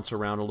to bounce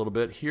around a little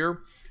bit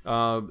here.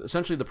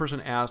 Essentially, the person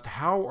asked,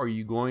 how are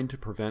you going to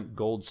prevent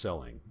gold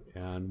selling?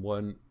 And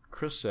what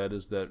Chris said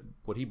is that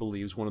what he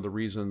believes one of the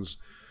reasons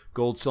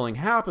gold selling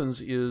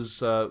happens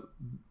is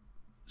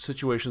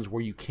situations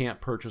where you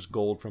can't purchase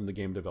gold from the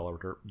game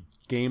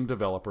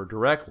developer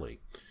directly.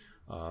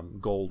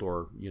 gold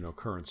or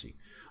currency.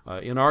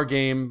 In our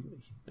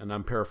game, and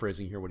I'm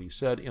paraphrasing here what he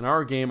said, in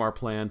our game, our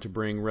plan to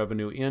bring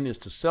revenue in is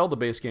to sell the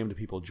base game to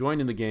people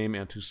joining the game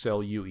and to sell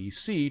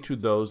UEC to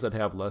those that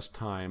have less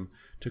time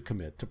to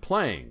commit to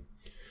playing.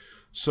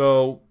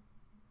 So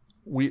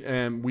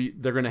they're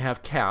going to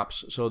have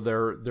caps. So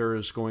there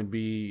is going to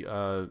be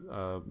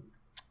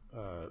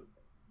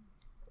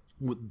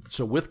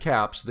so with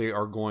caps, they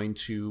are going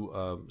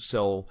to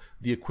sell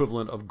the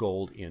equivalent of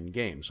gold in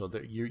game. So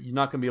that you're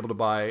not going to be able to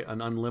buy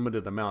an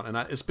unlimited amount. And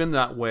it's been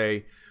that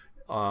way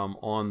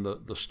on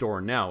the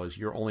store now, is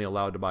you're only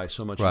allowed to buy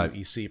so much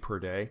UEC per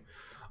day.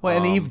 Well,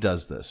 and Eve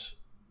does this.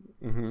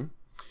 Mm-hmm.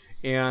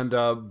 And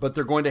but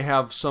they're going to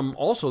have some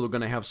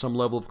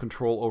level of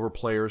control over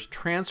players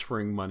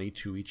transferring money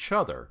to each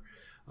other.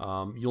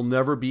 You'll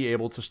never be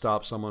able to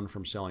stop someone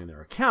from selling their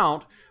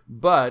account,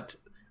 but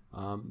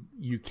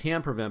you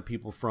can prevent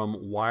people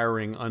from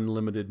wiring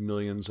unlimited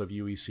millions of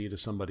UEC to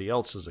somebody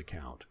else's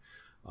account.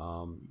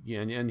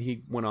 And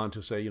he went on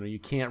to say, you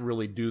can't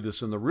really do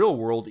this in the real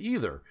world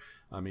either.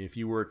 I mean, if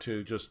you were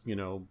to just,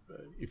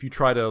 if you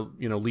try to,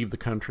 leave the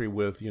country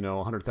with,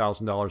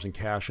 $100,000 in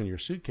cash in your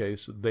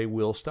suitcase, they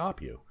will stop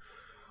you.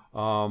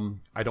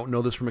 I don't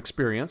know this from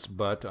experience,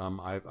 but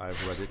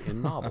I've read it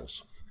in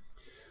novels.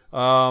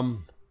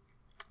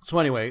 So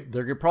anyway,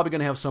 they're probably going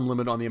to have some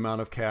limit on the amount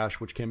of cash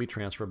which can be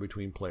transferred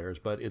between players,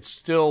 but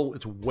it's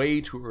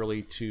way too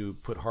early to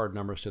put hard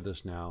numbers to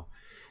this now.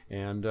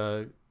 And,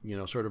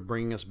 sort of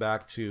bringing us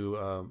back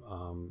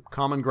to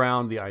common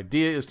ground, the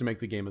idea is to make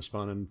the game as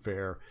fun and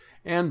fair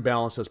and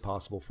balanced as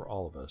possible for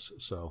all of us.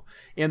 So,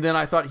 and then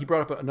I thought he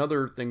brought up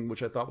another thing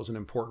which I thought was an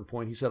important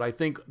point. He said, I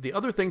think the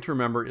other thing to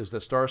remember is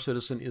that Star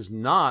Citizen is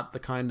not the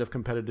kind of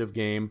competitive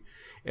game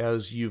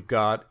as you've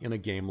got in a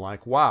game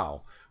like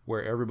WoW,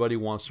 where everybody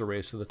wants to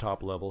race to the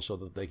top level so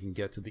that they can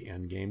get to the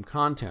end game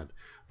content.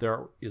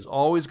 There is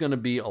always going to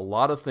be a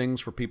lot of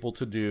things for people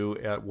to do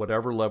at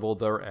whatever level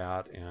they're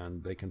at,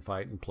 and they can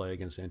fight and play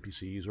against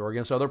NPCs or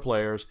against other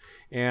players,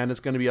 and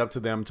it's going to be up to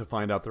them to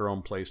find out their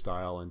own play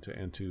style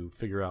and to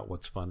figure out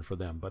what's fun for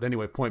them. But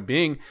anyway, point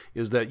being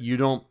is that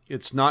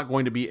it's not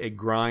going to be a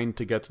grind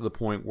to get to the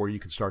point where you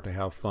can start to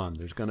have fun.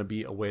 There's going to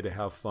be a way to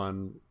have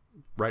fun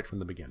right from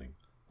the beginning.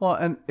 Well,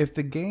 and if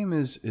the game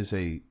is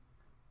a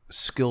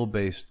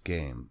skill-based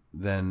game,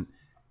 then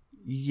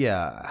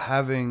yeah,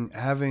 having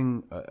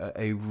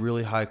a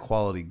really high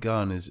quality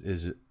gun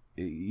is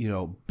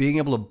being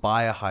able to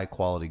buy a high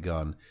quality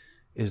gun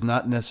is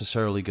not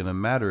necessarily going to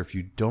matter if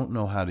you don't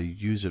know how to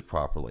use it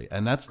properly,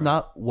 and that's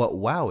not what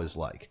WoW is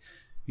like.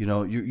 You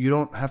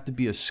don't have to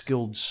be a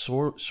skilled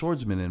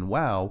swordsman in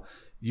WoW.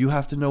 You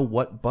have to know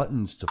what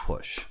buttons to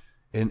push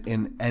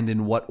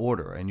in what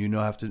order, and you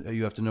have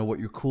to know what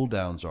your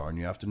cooldowns are, and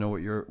you have to know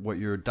what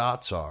your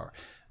dots are.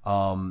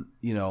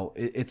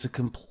 It's a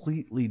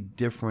completely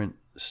different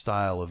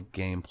style of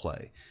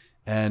gameplay.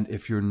 And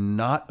if you're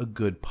not a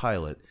good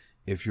pilot,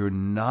 if you're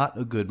not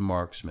a good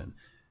marksman,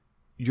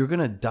 you're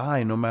going to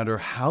die no matter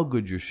how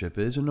good your ship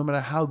is and no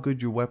matter how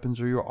good your weapons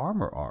or your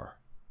armor are.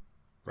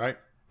 Right.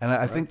 And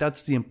I think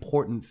that's the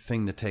important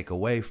thing to take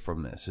away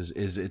from this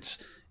is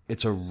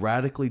it's a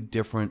radically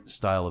different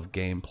style of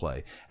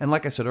gameplay. And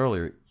like I said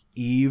earlier,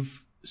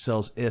 Eve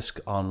sells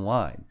ISK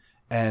online.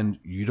 And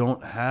you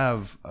don't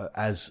have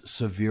as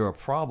severe a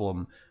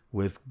problem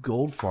with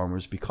gold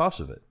farmers because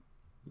of it.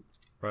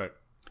 Right.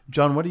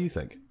 John, what do you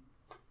think?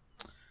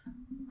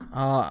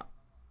 I'm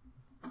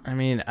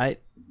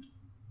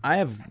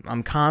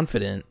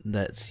confident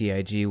that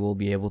CIG will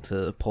be able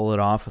to pull it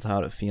off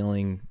without it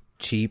feeling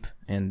cheap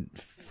and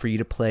free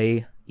to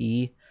play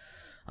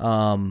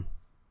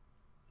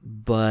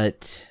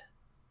but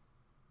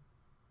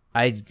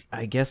I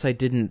guess I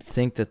didn't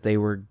think that they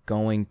were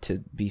going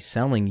to be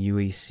selling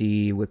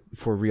UEC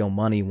for real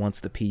money once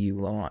the PU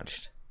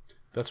launched.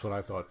 That's what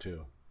I thought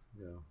too.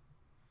 Yeah.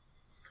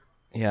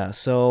 Yeah.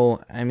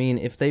 So I mean,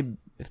 if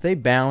they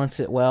balance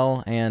it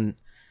well, and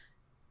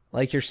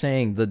like you're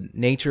saying, the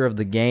nature of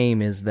the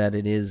game is that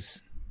it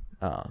is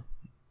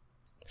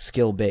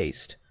skill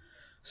based.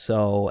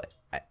 So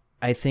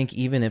I think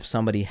even if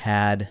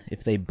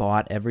they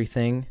bought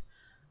everything,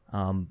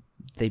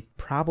 they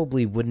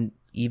probably wouldn't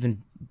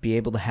even be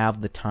able to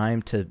have the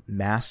time to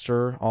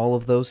master all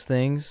of those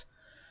things,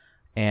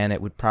 and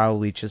it would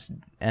probably just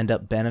end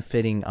up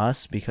benefiting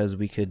us because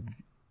we could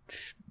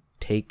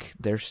take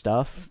their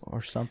stuff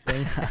or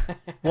something.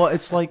 Well,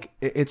 it's like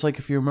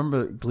if you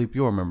remember, Bleep,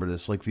 you'll remember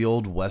this, like the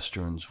old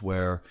westerns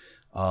where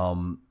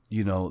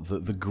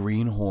the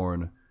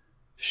greenhorn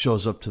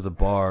shows up to the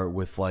bar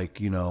with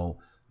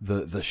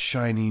the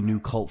shiny new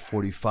Colt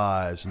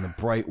 45s and the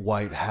bright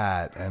white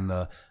hat and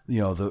the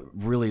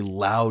really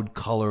loud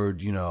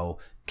colored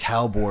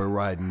cowboy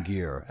riding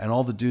gear, and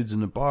all the dudes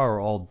in the bar are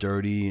all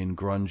dirty and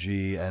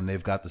grungy, and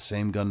they've got the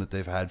same gun that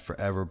they've had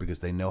forever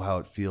because they know how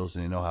it feels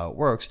and they know how it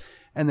works,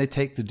 and they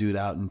take the dude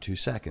out in 2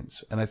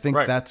 seconds. And I think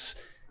that's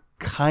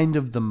kind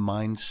of the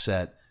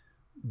mindset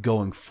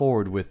going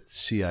forward with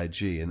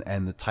CIG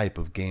and the type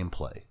of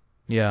gameplay.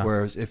 Yeah.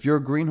 Whereas if you're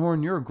a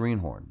greenhorn, you're a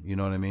greenhorn. You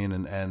know what I mean?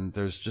 And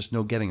there's just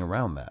no getting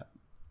around that.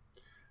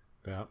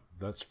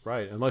 That's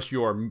right. Unless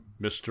you are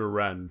Mr.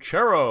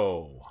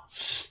 Ranchero.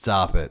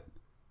 Stop it.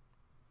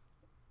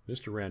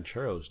 Mr.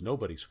 Ranchero's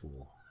nobody's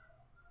fool.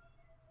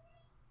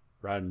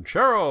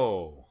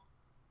 Ranchero.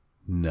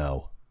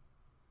 No.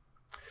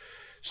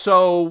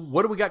 So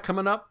what do we got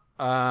coming up?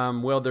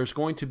 Well, there's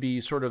going to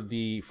be sort of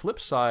the flip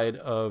side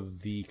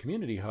of the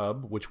community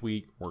hub, which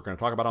we're going to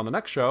talk about on the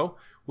next show,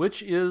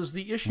 which is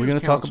the issues. We're going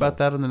to council. talk about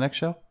that on the next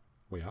show?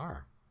 We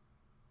are.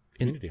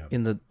 Community hub.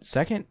 In the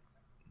second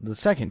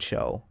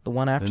show, the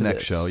one after the next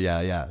this. show.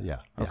 Yeah.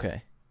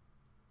 Okay.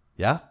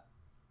 Yeah?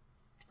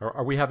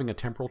 Are we having a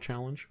temporal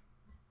challenge?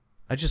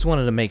 I just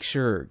wanted to make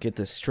sure, get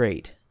this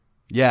straight.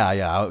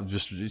 Yeah.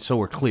 Just so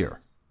we're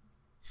clear.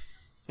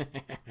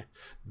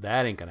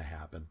 That ain't going to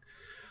happen.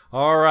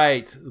 All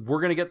right.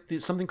 We're going to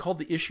get something called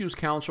the Issues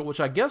Council, which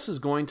I guess is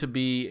going to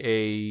be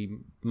a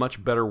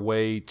much better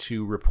way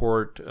to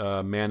report,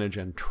 manage,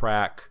 and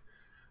track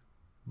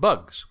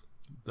bugs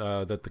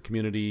that the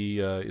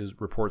community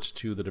reports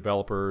to the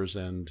developers,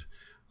 and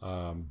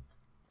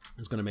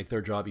is going to make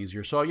their job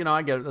easier. So,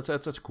 I get it.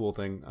 That's a cool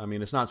thing. I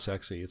mean, it's not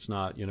sexy. It's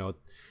not,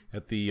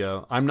 at the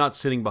I'm not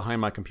sitting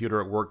behind my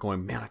computer at work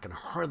going, man, I can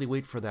hardly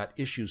wait for that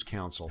Issues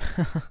Council.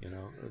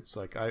 It's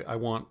like I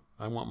want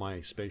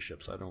my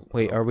spaceships.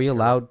 Wait, are we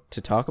allowed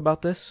to talk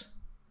about this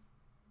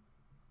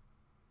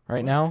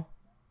right now?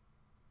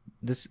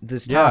 This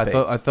topic?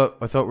 I thought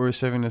we were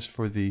saving this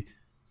for the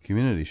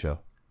community show.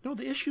 No,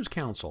 the Issues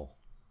Council.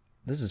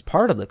 This is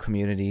part of the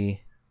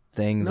community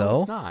thing, No, though.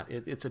 it's not.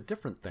 It's a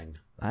different thing.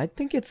 I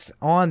think it's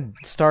on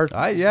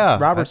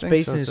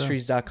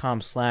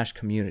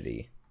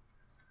RobertSpaceIndustries.com/community.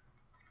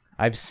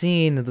 I've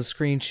seen the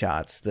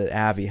screenshots that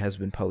Avi has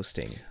been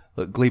posting.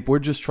 Look, Gleep, we're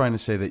just trying to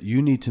say that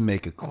you need to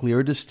make a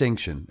clear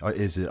distinction.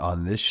 Is it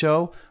on this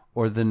show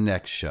or the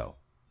next show?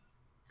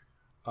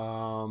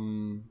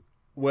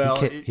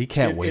 Well, he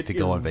can't wait to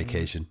go on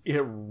vacation.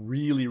 It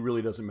really,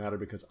 really doesn't matter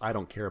because I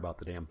don't care about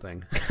the damn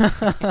thing.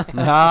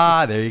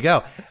 There you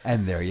go.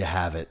 And there you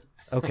have it.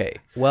 Okay,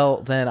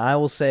 well, then I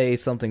will say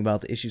something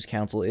about the Issues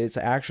Council. It's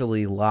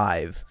actually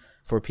live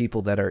for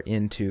people that are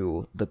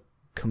into the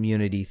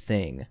community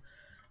thing.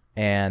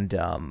 And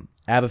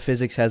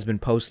Avaphysics has been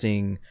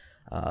posting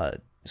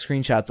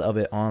screenshots of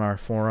it on our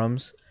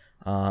forums.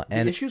 The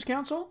Issues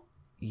Council?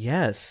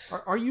 Yes.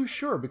 Are you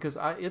sure? Because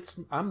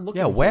I'm looking.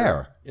 Yeah,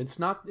 where? It's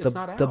not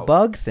out. The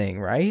bug thing,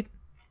 right?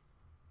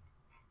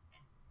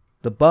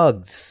 The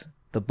bugs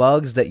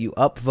that you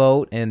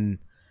upvote and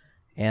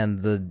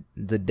the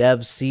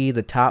devs see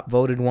the top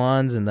voted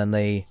ones, and then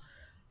they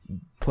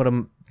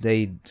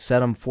set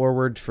them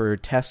forward for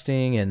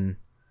testing and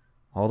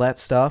all that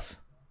stuff.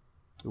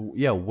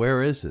 Yeah,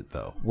 where is it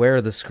though? Where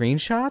are the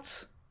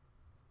screenshots?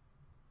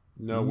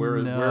 No,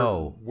 where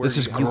this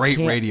is great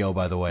radio,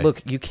 by the way.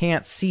 Look, you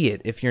can't see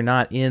it if you're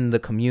not in the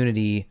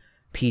community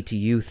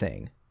PTU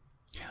thing.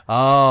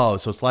 Oh,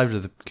 so it's live to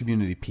the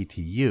community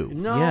PTU.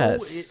 No,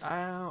 yes.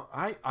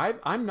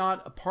 I'm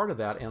not a part of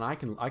that, and I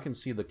can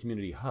see the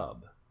community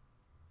hub.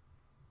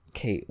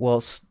 Okay,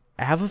 well,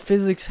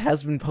 Avaphysics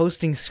has been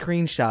posting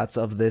screenshots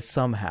of this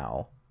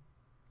somehow.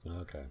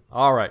 Okay,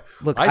 all right.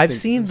 Look, I've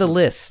seen the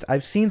list.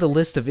 I've seen the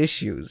list of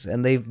issues,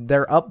 and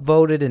they're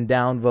upvoted and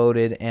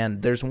downvoted,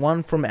 and there's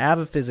one from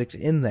Avaphysics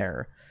in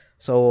there.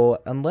 So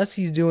unless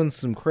he's doing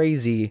some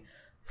crazy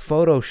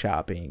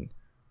photoshopping,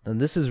 then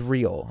this is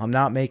real. I'm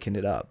not making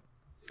it up.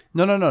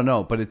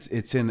 No. But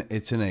it's in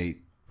a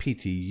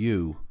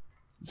PTU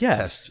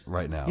test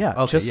right now. Yeah,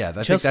 okay,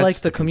 just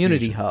like the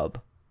community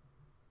hub.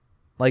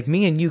 Like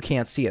me and you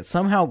can't see it.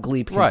 Somehow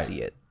Gleep can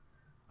see it.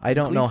 I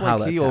don't know how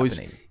that's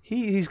happening.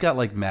 He's got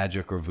like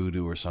magic or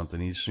voodoo or something.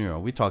 He's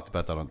we talked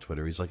about that on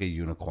Twitter. He's like a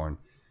unicorn.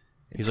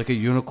 He's like a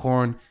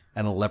unicorn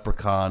and a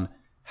leprechaun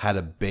had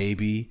a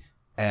baby,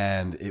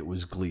 and it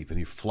was Gleep, and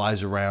he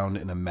flies around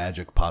in a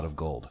magic pot of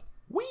gold.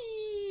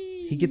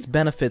 Whee! He gets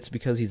benefits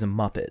because he's a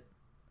Muppet.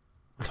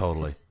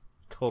 Totally.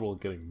 Total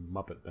getting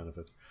Muppet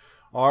benefits.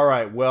 All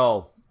right.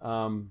 Well,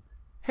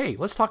 hey,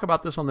 let's talk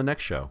about this on the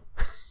next show.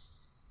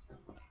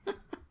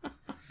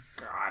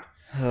 God.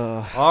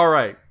 All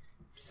right.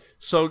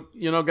 So,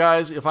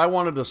 guys, if I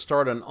wanted to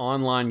start an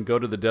online go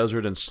to the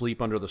desert and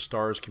sleep under the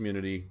stars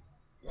community,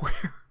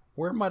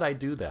 where might I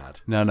do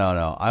that?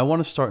 No. I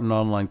want to start an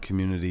online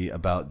community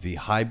about the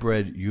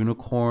hybrid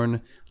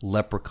unicorn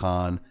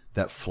leprechaun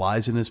that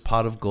flies in his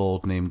pot of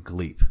gold named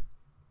Gleep.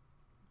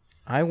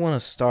 I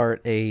want to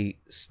start a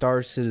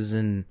Star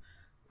Citizen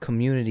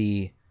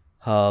community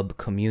hub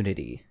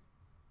community.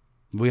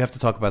 We have to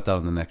talk about that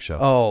on the next show.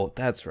 Oh,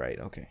 that's right.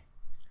 Okay.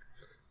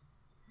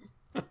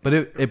 But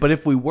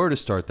if we were to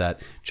start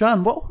that,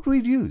 John, what would we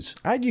use?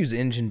 I'd use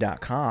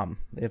engine.com.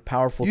 They have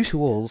powerful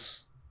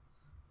tools.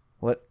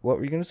 What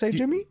were you going to say,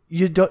 Jimmy?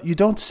 You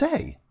don't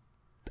say.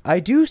 I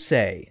do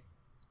say.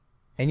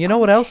 And you know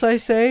what else I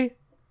say?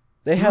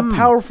 They have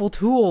powerful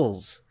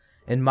tools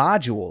and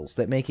modules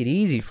that make it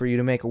easy for you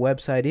to make a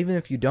website even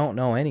if you don't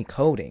know any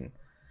coding.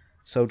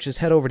 So just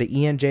head over to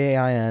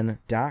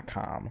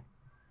enjin.com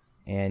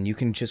and you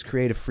can just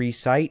create a free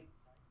site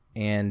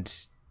and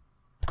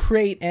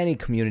create any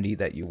community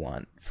that you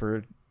want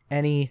for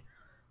any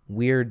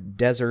weird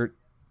desert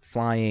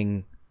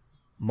flying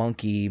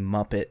monkey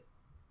Muppet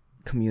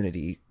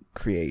community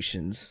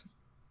creations.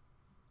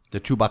 The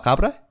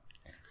Chupacabra?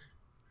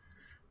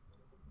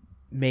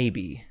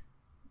 Maybe.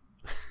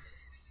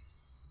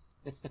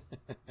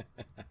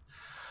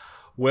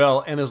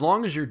 Well, and as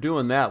long as you're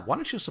doing that, why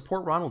don't you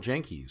support Ronald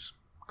Jenkins?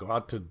 Go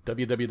out to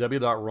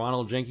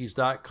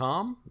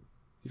www.ronaldjenkins.com.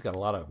 He's got a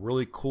lot of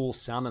really cool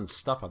sounding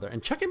stuff out there.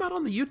 And check him out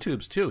on the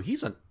YouTubes, too.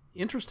 He's an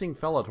interesting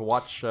fellow to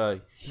watch.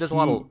 He does a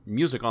lot of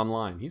music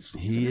online.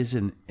 He is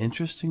an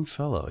interesting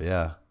fellow,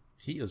 yeah.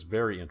 He is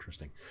very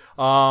interesting.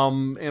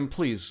 And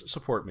please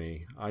support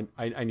me.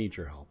 I need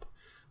your help.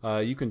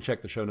 You can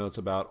check the show notes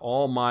about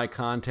all my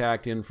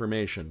contact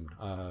information.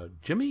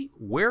 Jimmy,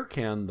 where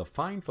can the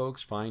fine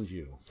folks find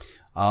you?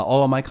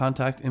 All of my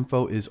contact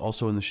info is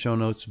also in the show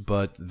notes,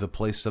 but the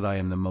place that I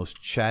am the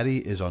most chatty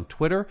is on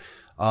Twitter.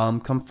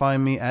 Come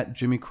find me at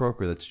Jimmy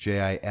Croker. That's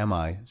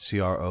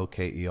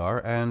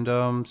JIMICROKER,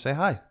 and say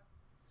hi.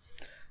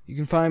 You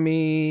can find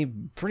me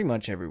pretty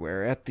much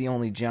everywhere at The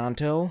Only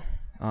Jonto.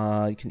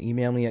 You can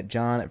email me at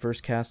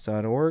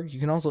john@versecast.org. You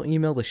can also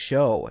email the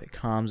show at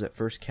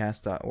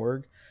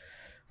comms@versecast.org.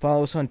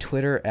 Follow us on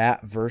Twitter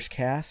at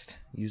Versecast.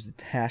 Use the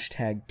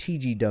hashtag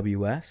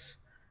TGWS.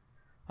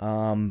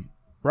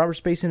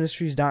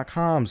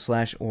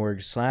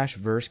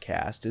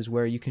 RobertSpaceIndustries.com/org/Versecast is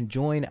where you can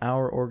join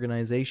our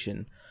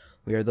organization.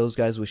 We are those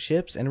guys with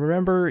ships. And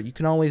remember, you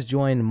can always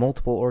join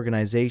multiple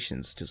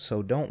organizations,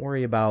 so don't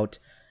worry about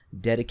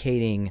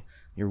dedicating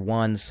your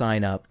one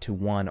sign up to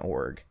one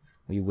org.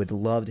 We would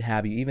love to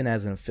have you, even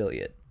as an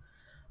affiliate.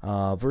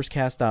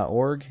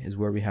 Versecast.org is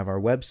where we have our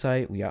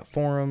website. We got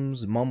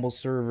forums, Mumble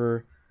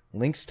server,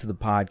 links to the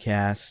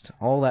podcast,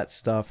 all that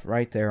stuff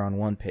right there on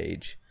one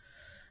page.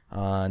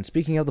 And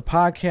speaking of the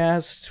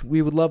podcast,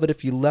 we would love it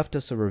if you left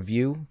us a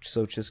review.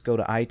 So just go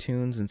to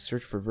iTunes and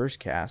search for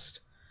Versecast.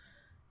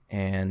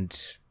 And,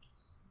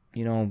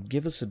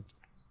 give us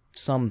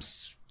some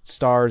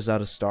stars out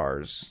of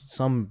stars,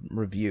 some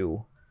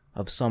review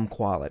of some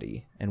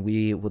quality. And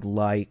we would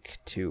like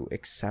to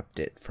accept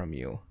it from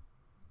you.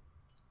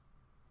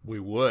 We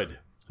would.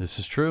 This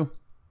is true.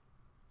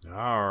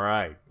 All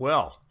right.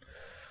 Well,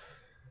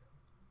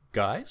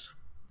 guys,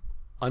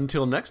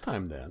 until next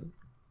time then,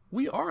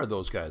 we are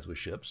those guys with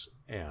ships,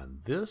 and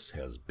this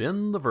has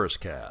been the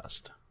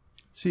Versecast.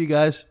 See you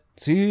guys.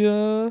 See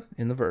ya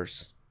in the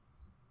verse.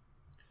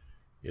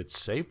 It's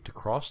safe to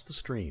cross the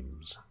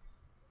streams.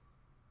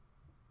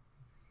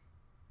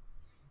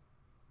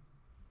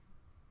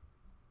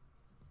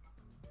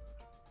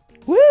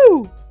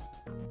 Woo!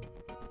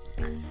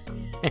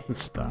 And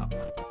stop.